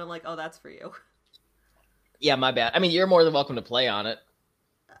chess.com, and I'm like, oh, that's for you. Yeah, my bad. I mean, you're more than welcome to play on it.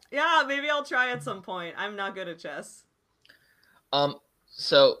 Yeah, maybe I'll try at some point. I'm not good at chess.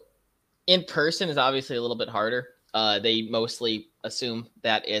 So in person is obviously a little bit harder. They mostly assume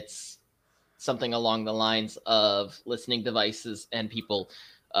that it's something along the lines of listening devices and people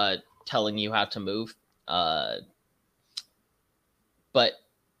telling you how to move. But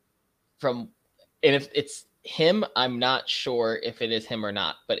if it's him, I'm not sure if it is him or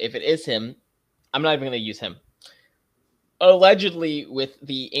not. But if it is him, I'm not even going to use him. allegedly with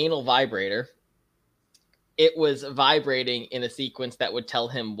the anal vibrator, it was vibrating in a sequence that would tell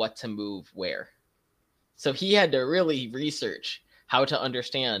him what to move where. So he had to really research how to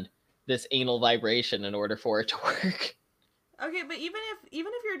understand this anal vibration in order for it to work. Okay, but even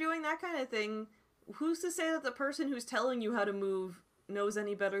if you're doing that kind of thing, who's to say that the person who's telling you how to move knows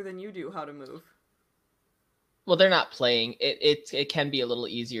any better than you do how to move? Well, they're not playing. It can be a little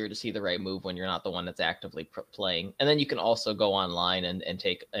easier to see the right move when you're not the one that's actively playing. And then you can also go online and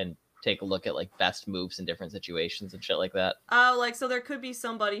take a look at like best moves in different situations and shit like that. Oh, like, so there could be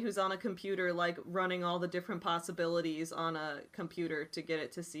somebody who's on a computer, like, running all the different possibilities on a computer to get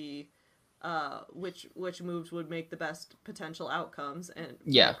it to see which moves would make the best potential outcomes and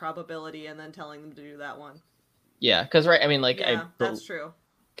probability, and then telling them to do that one. Yeah, because right, I mean, like, yeah, that's true.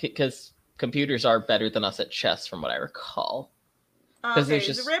 Because computers are better than us at chess, from what I recall. Okay,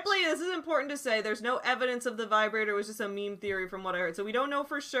 just... Ripley, this is important to say. There's no evidence of the vibrator. It was just a meme theory from what I heard. So we don't know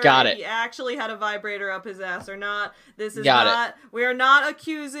for sure if he actually had a vibrator up his ass or not. This is not... We are not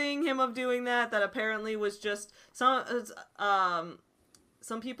accusing him of doing that. That apparently was just...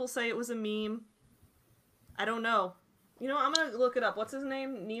 Some people say it was a meme. I don't know. You know, I'm going to look it up. What's his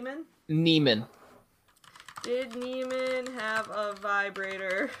name? Neiman? Neiman. Did Neiman have a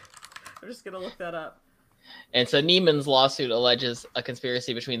vibrator? I'm just going to look that up. And so Neiman's lawsuit alleges a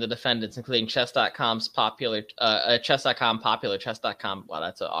conspiracy between the defendants, including Chess.com's popular, Chess.com, popular Chess.com. Wow,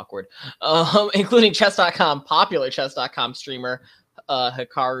 that's awkward. Including Chess.com, popular Chess.com streamer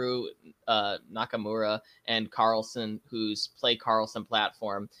Hikaru Nakamura, and Carlson, whose Play Carlson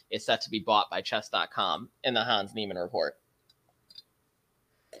platform is set to be bought by Chess.com in the Hans Neiman report.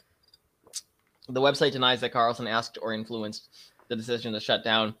 The website denies that Carlson asked or influenced the decision to shut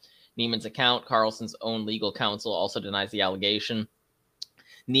down Neiman's account. Carlson's own legal counsel also denies the allegation.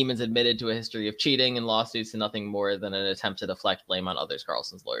 Neiman's admitted to a history of cheating and lawsuits and nothing more than an attempt to deflect blame on others,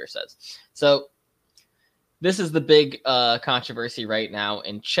 Carlson's lawyer says. So this is the big controversy right now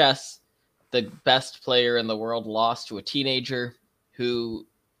in chess. The best player in the world lost to a teenager who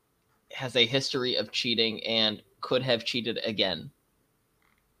has a history of cheating and could have cheated again.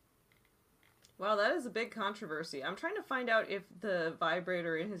 Wow, that is a big controversy. I'm trying to find out if the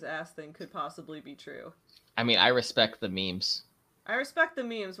vibrator in his ass thing could possibly be true. I mean, I respect the memes. I respect the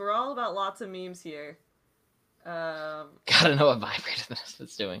memes. We're all about lots of memes here. Gotta know what vibrator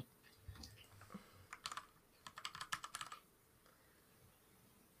that's doing.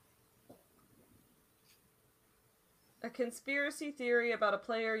 A conspiracy theory about a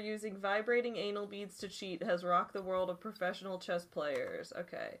player using vibrating anal beads to cheat has rocked the world of professional chess players.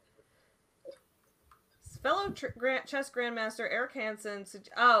 Okay. Fellow chess grandmaster Eric Hansen.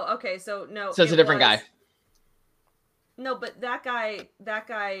 Oh, okay. So no. So it's a different guy. No, but that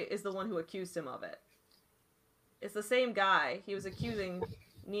guy is the one who accused him of it. It's the same guy. He was accusing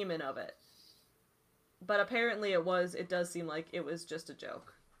Neiman of it. But apparently it does seem like it was just a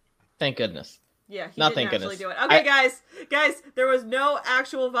joke. Thank goodness. Yeah, he didn't actually do it. Okay, guys, there was no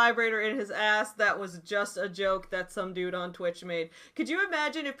actual vibrator in his ass. That was just a joke that some dude on Twitch made. Could you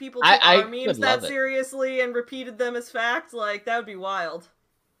imagine if people took our memes that seriously and repeated them as fact? Like, that would be wild.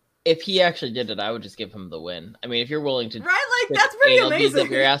 If he actually did it, I would just give him the win. I mean, if you're willing to, right? Like, that's pretty amazing.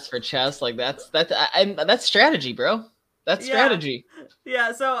 Up your ass for chess, like that's strategy, bro. That's strategy.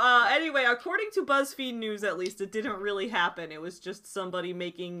 Yeah. So anyway, according to BuzzFeed News, at least, it didn't really happen. It was just somebody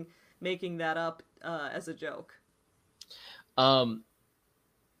making that up as a joke.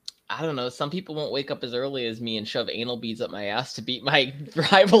 I don't know. Some people won't wake up as early as me and shove anal beads up my ass to beat my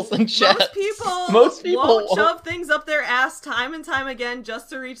rivals in chess. Most people won't shove things up their ass time and time again just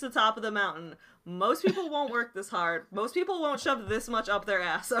to reach the top of the mountain. Most people won't work this hard. Most people won't shove this much up their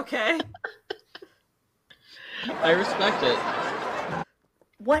ass, okay? I respect it.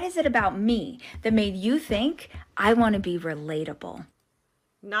 What is it about me that made you think I want to be relatable?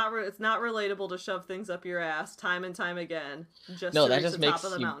 It's not relatable to shove things up your ass time and time again just to reach the top of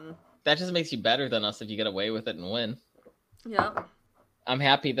the mountain. That just makes you better than us if you get away with it and win. Yep. I'm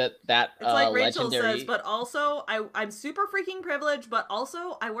happy that it's like Rachel says, but also I'm super freaking privileged, but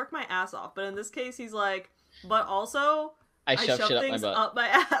also I work my ass off. But in this case, he's like, but also I shove things up my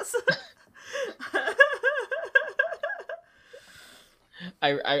ass.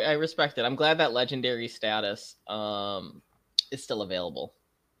 I respect it. I'm glad that legendary status is still available.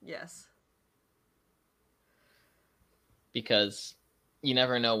 Yes. Because you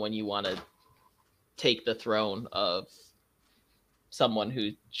never know when you want to take the throne of someone who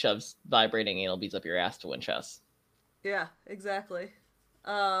shoves vibrating anal beads up your ass to win chess. Yeah, exactly.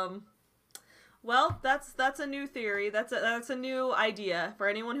 Well, that's a new theory. That's a new idea for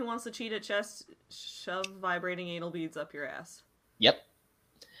anyone who wants to cheat at chess. Shove vibrating anal beads up your ass. Yep.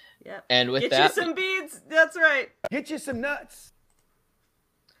 Yep. And with Get that, you some beads. That's right. Get you some nuts.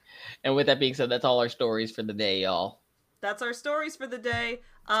 and with that being said, that's all our stories for the day, y'all. That's our stories for the day.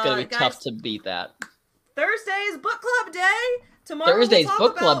 It's gonna be guys, tough to beat that. Thursday is book club day. Tomorrow Thursday's we'll talk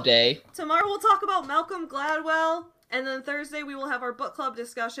book club about, day. Tomorrow we'll talk about Malcolm Gladwell, and then Thursday we will have our book club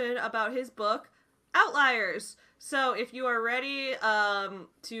discussion about his book, Outliers. So if you are ready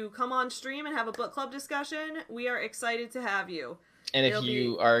to come on stream and have a book club discussion, we are excited to have you. And if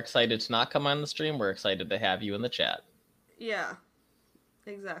you are excited to not come on the stream, we're excited to have you in the chat. Yeah,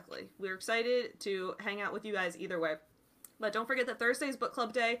 exactly. We're excited to hang out with you guys either way. But don't forget that Thursday is book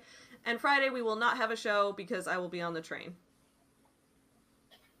club day, and Friday we will not have a show because I will be on the train.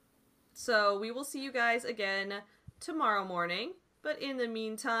 So we will see you guys again tomorrow morning. But in the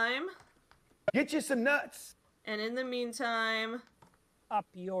meantime... Get you some nuts. And in the meantime... Up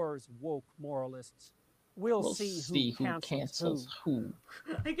yours, woke moralists. We'll see who cancels who.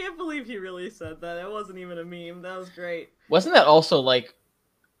 I can't believe he really said that. It wasn't even a meme. That was great. Wasn't that also, like,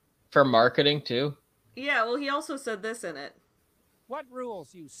 for marketing, too? Yeah, well, he also said this in it. What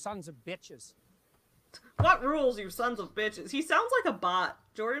rules, you sons of bitches? What rules, you sons of bitches? He sounds like a bot.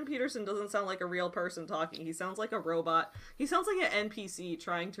 Jordan Peterson doesn't sound like a real person talking. He sounds like a robot. He sounds like an NPC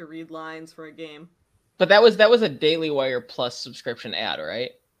trying to read lines for a game. But that was a Daily Wire Plus subscription ad,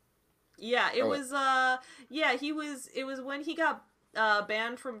 right? Yeah, it was, it was when he got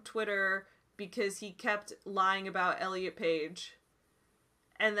banned from Twitter because he kept lying about Elliot Page.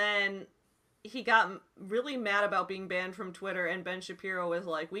 And then he got really mad about being banned from Twitter, and Ben Shapiro was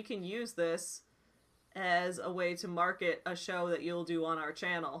like, we can use this as a way to market a show that you'll do on our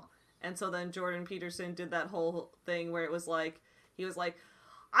channel. And so then Jordan Peterson did that whole thing where it was like, he was like,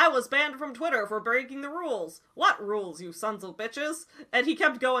 I was banned from Twitter for breaking the rules. What rules, you sons of bitches? And he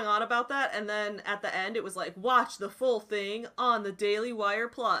kept going on about that, and then at the end it was like, watch the full thing on the Daily Wire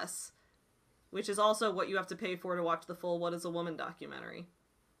Plus, which is also what you have to pay for to watch the full What is a Woman documentary.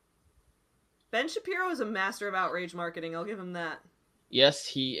 Ben Shapiro is a master of outrage marketing, I'll give him that. Yes,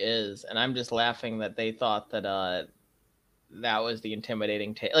 he is. And I'm just laughing that they thought that that was the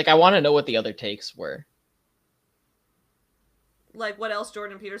intimidating take. Like, I want to know what the other takes were. Like, what else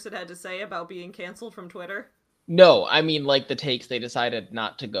Jordan Peterson had to say about being canceled from Twitter? No, I mean, like, the takes they decided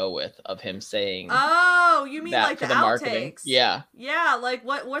not to go with of him saying... Oh, you mean like the marketing. outtakes? Yeah. Yeah, like,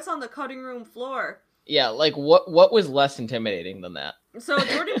 what's on the cutting room floor? Yeah, like, what was less intimidating than that? So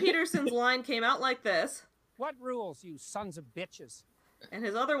Jordan Peterson's line came out like this. What rules, you sons of bitches? And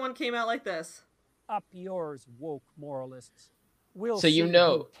his other one came out like this. Up yours, woke moralists. We'll So see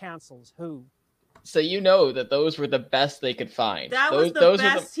who cancels who. So you know that those were the best they could find. That was the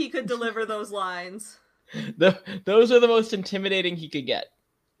best he could deliver those lines. Those are the most intimidating he could get.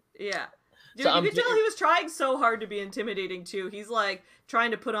 Yeah. Dude, So you could tell he was trying so hard to be intimidating, too. He's, like,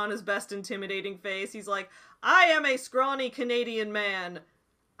 trying to put on his best intimidating face. He's like, I am a scrawny Canadian man.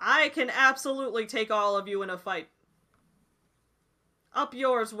 I can absolutely take all of you in a fight. Up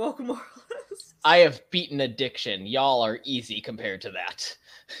yours, woke moralists. I have beaten addiction. Y'all are easy compared to that.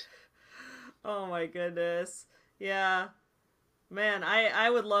 Oh my goodness. Yeah. Man, I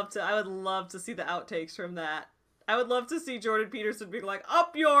would love to see the outtakes from that. I would love to see Jordan Peterson being like,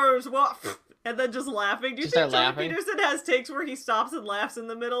 up yours, what? And then just laughing. Do you think Jordan Peterson has takes where he stops and laughs in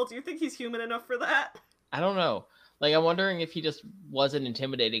the middle? Do you think he's human enough for that? I don't know. Like, I'm wondering if he just wasn't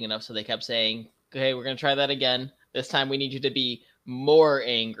intimidating enough, so they kept saying, okay, we're going to try that again. This time we need you to be more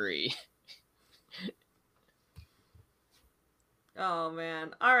angry. Oh,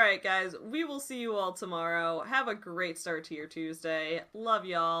 man. All right, guys. We will see you all tomorrow. Have a great start to your Tuesday. Love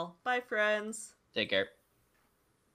y'all. Bye, friends. Take care.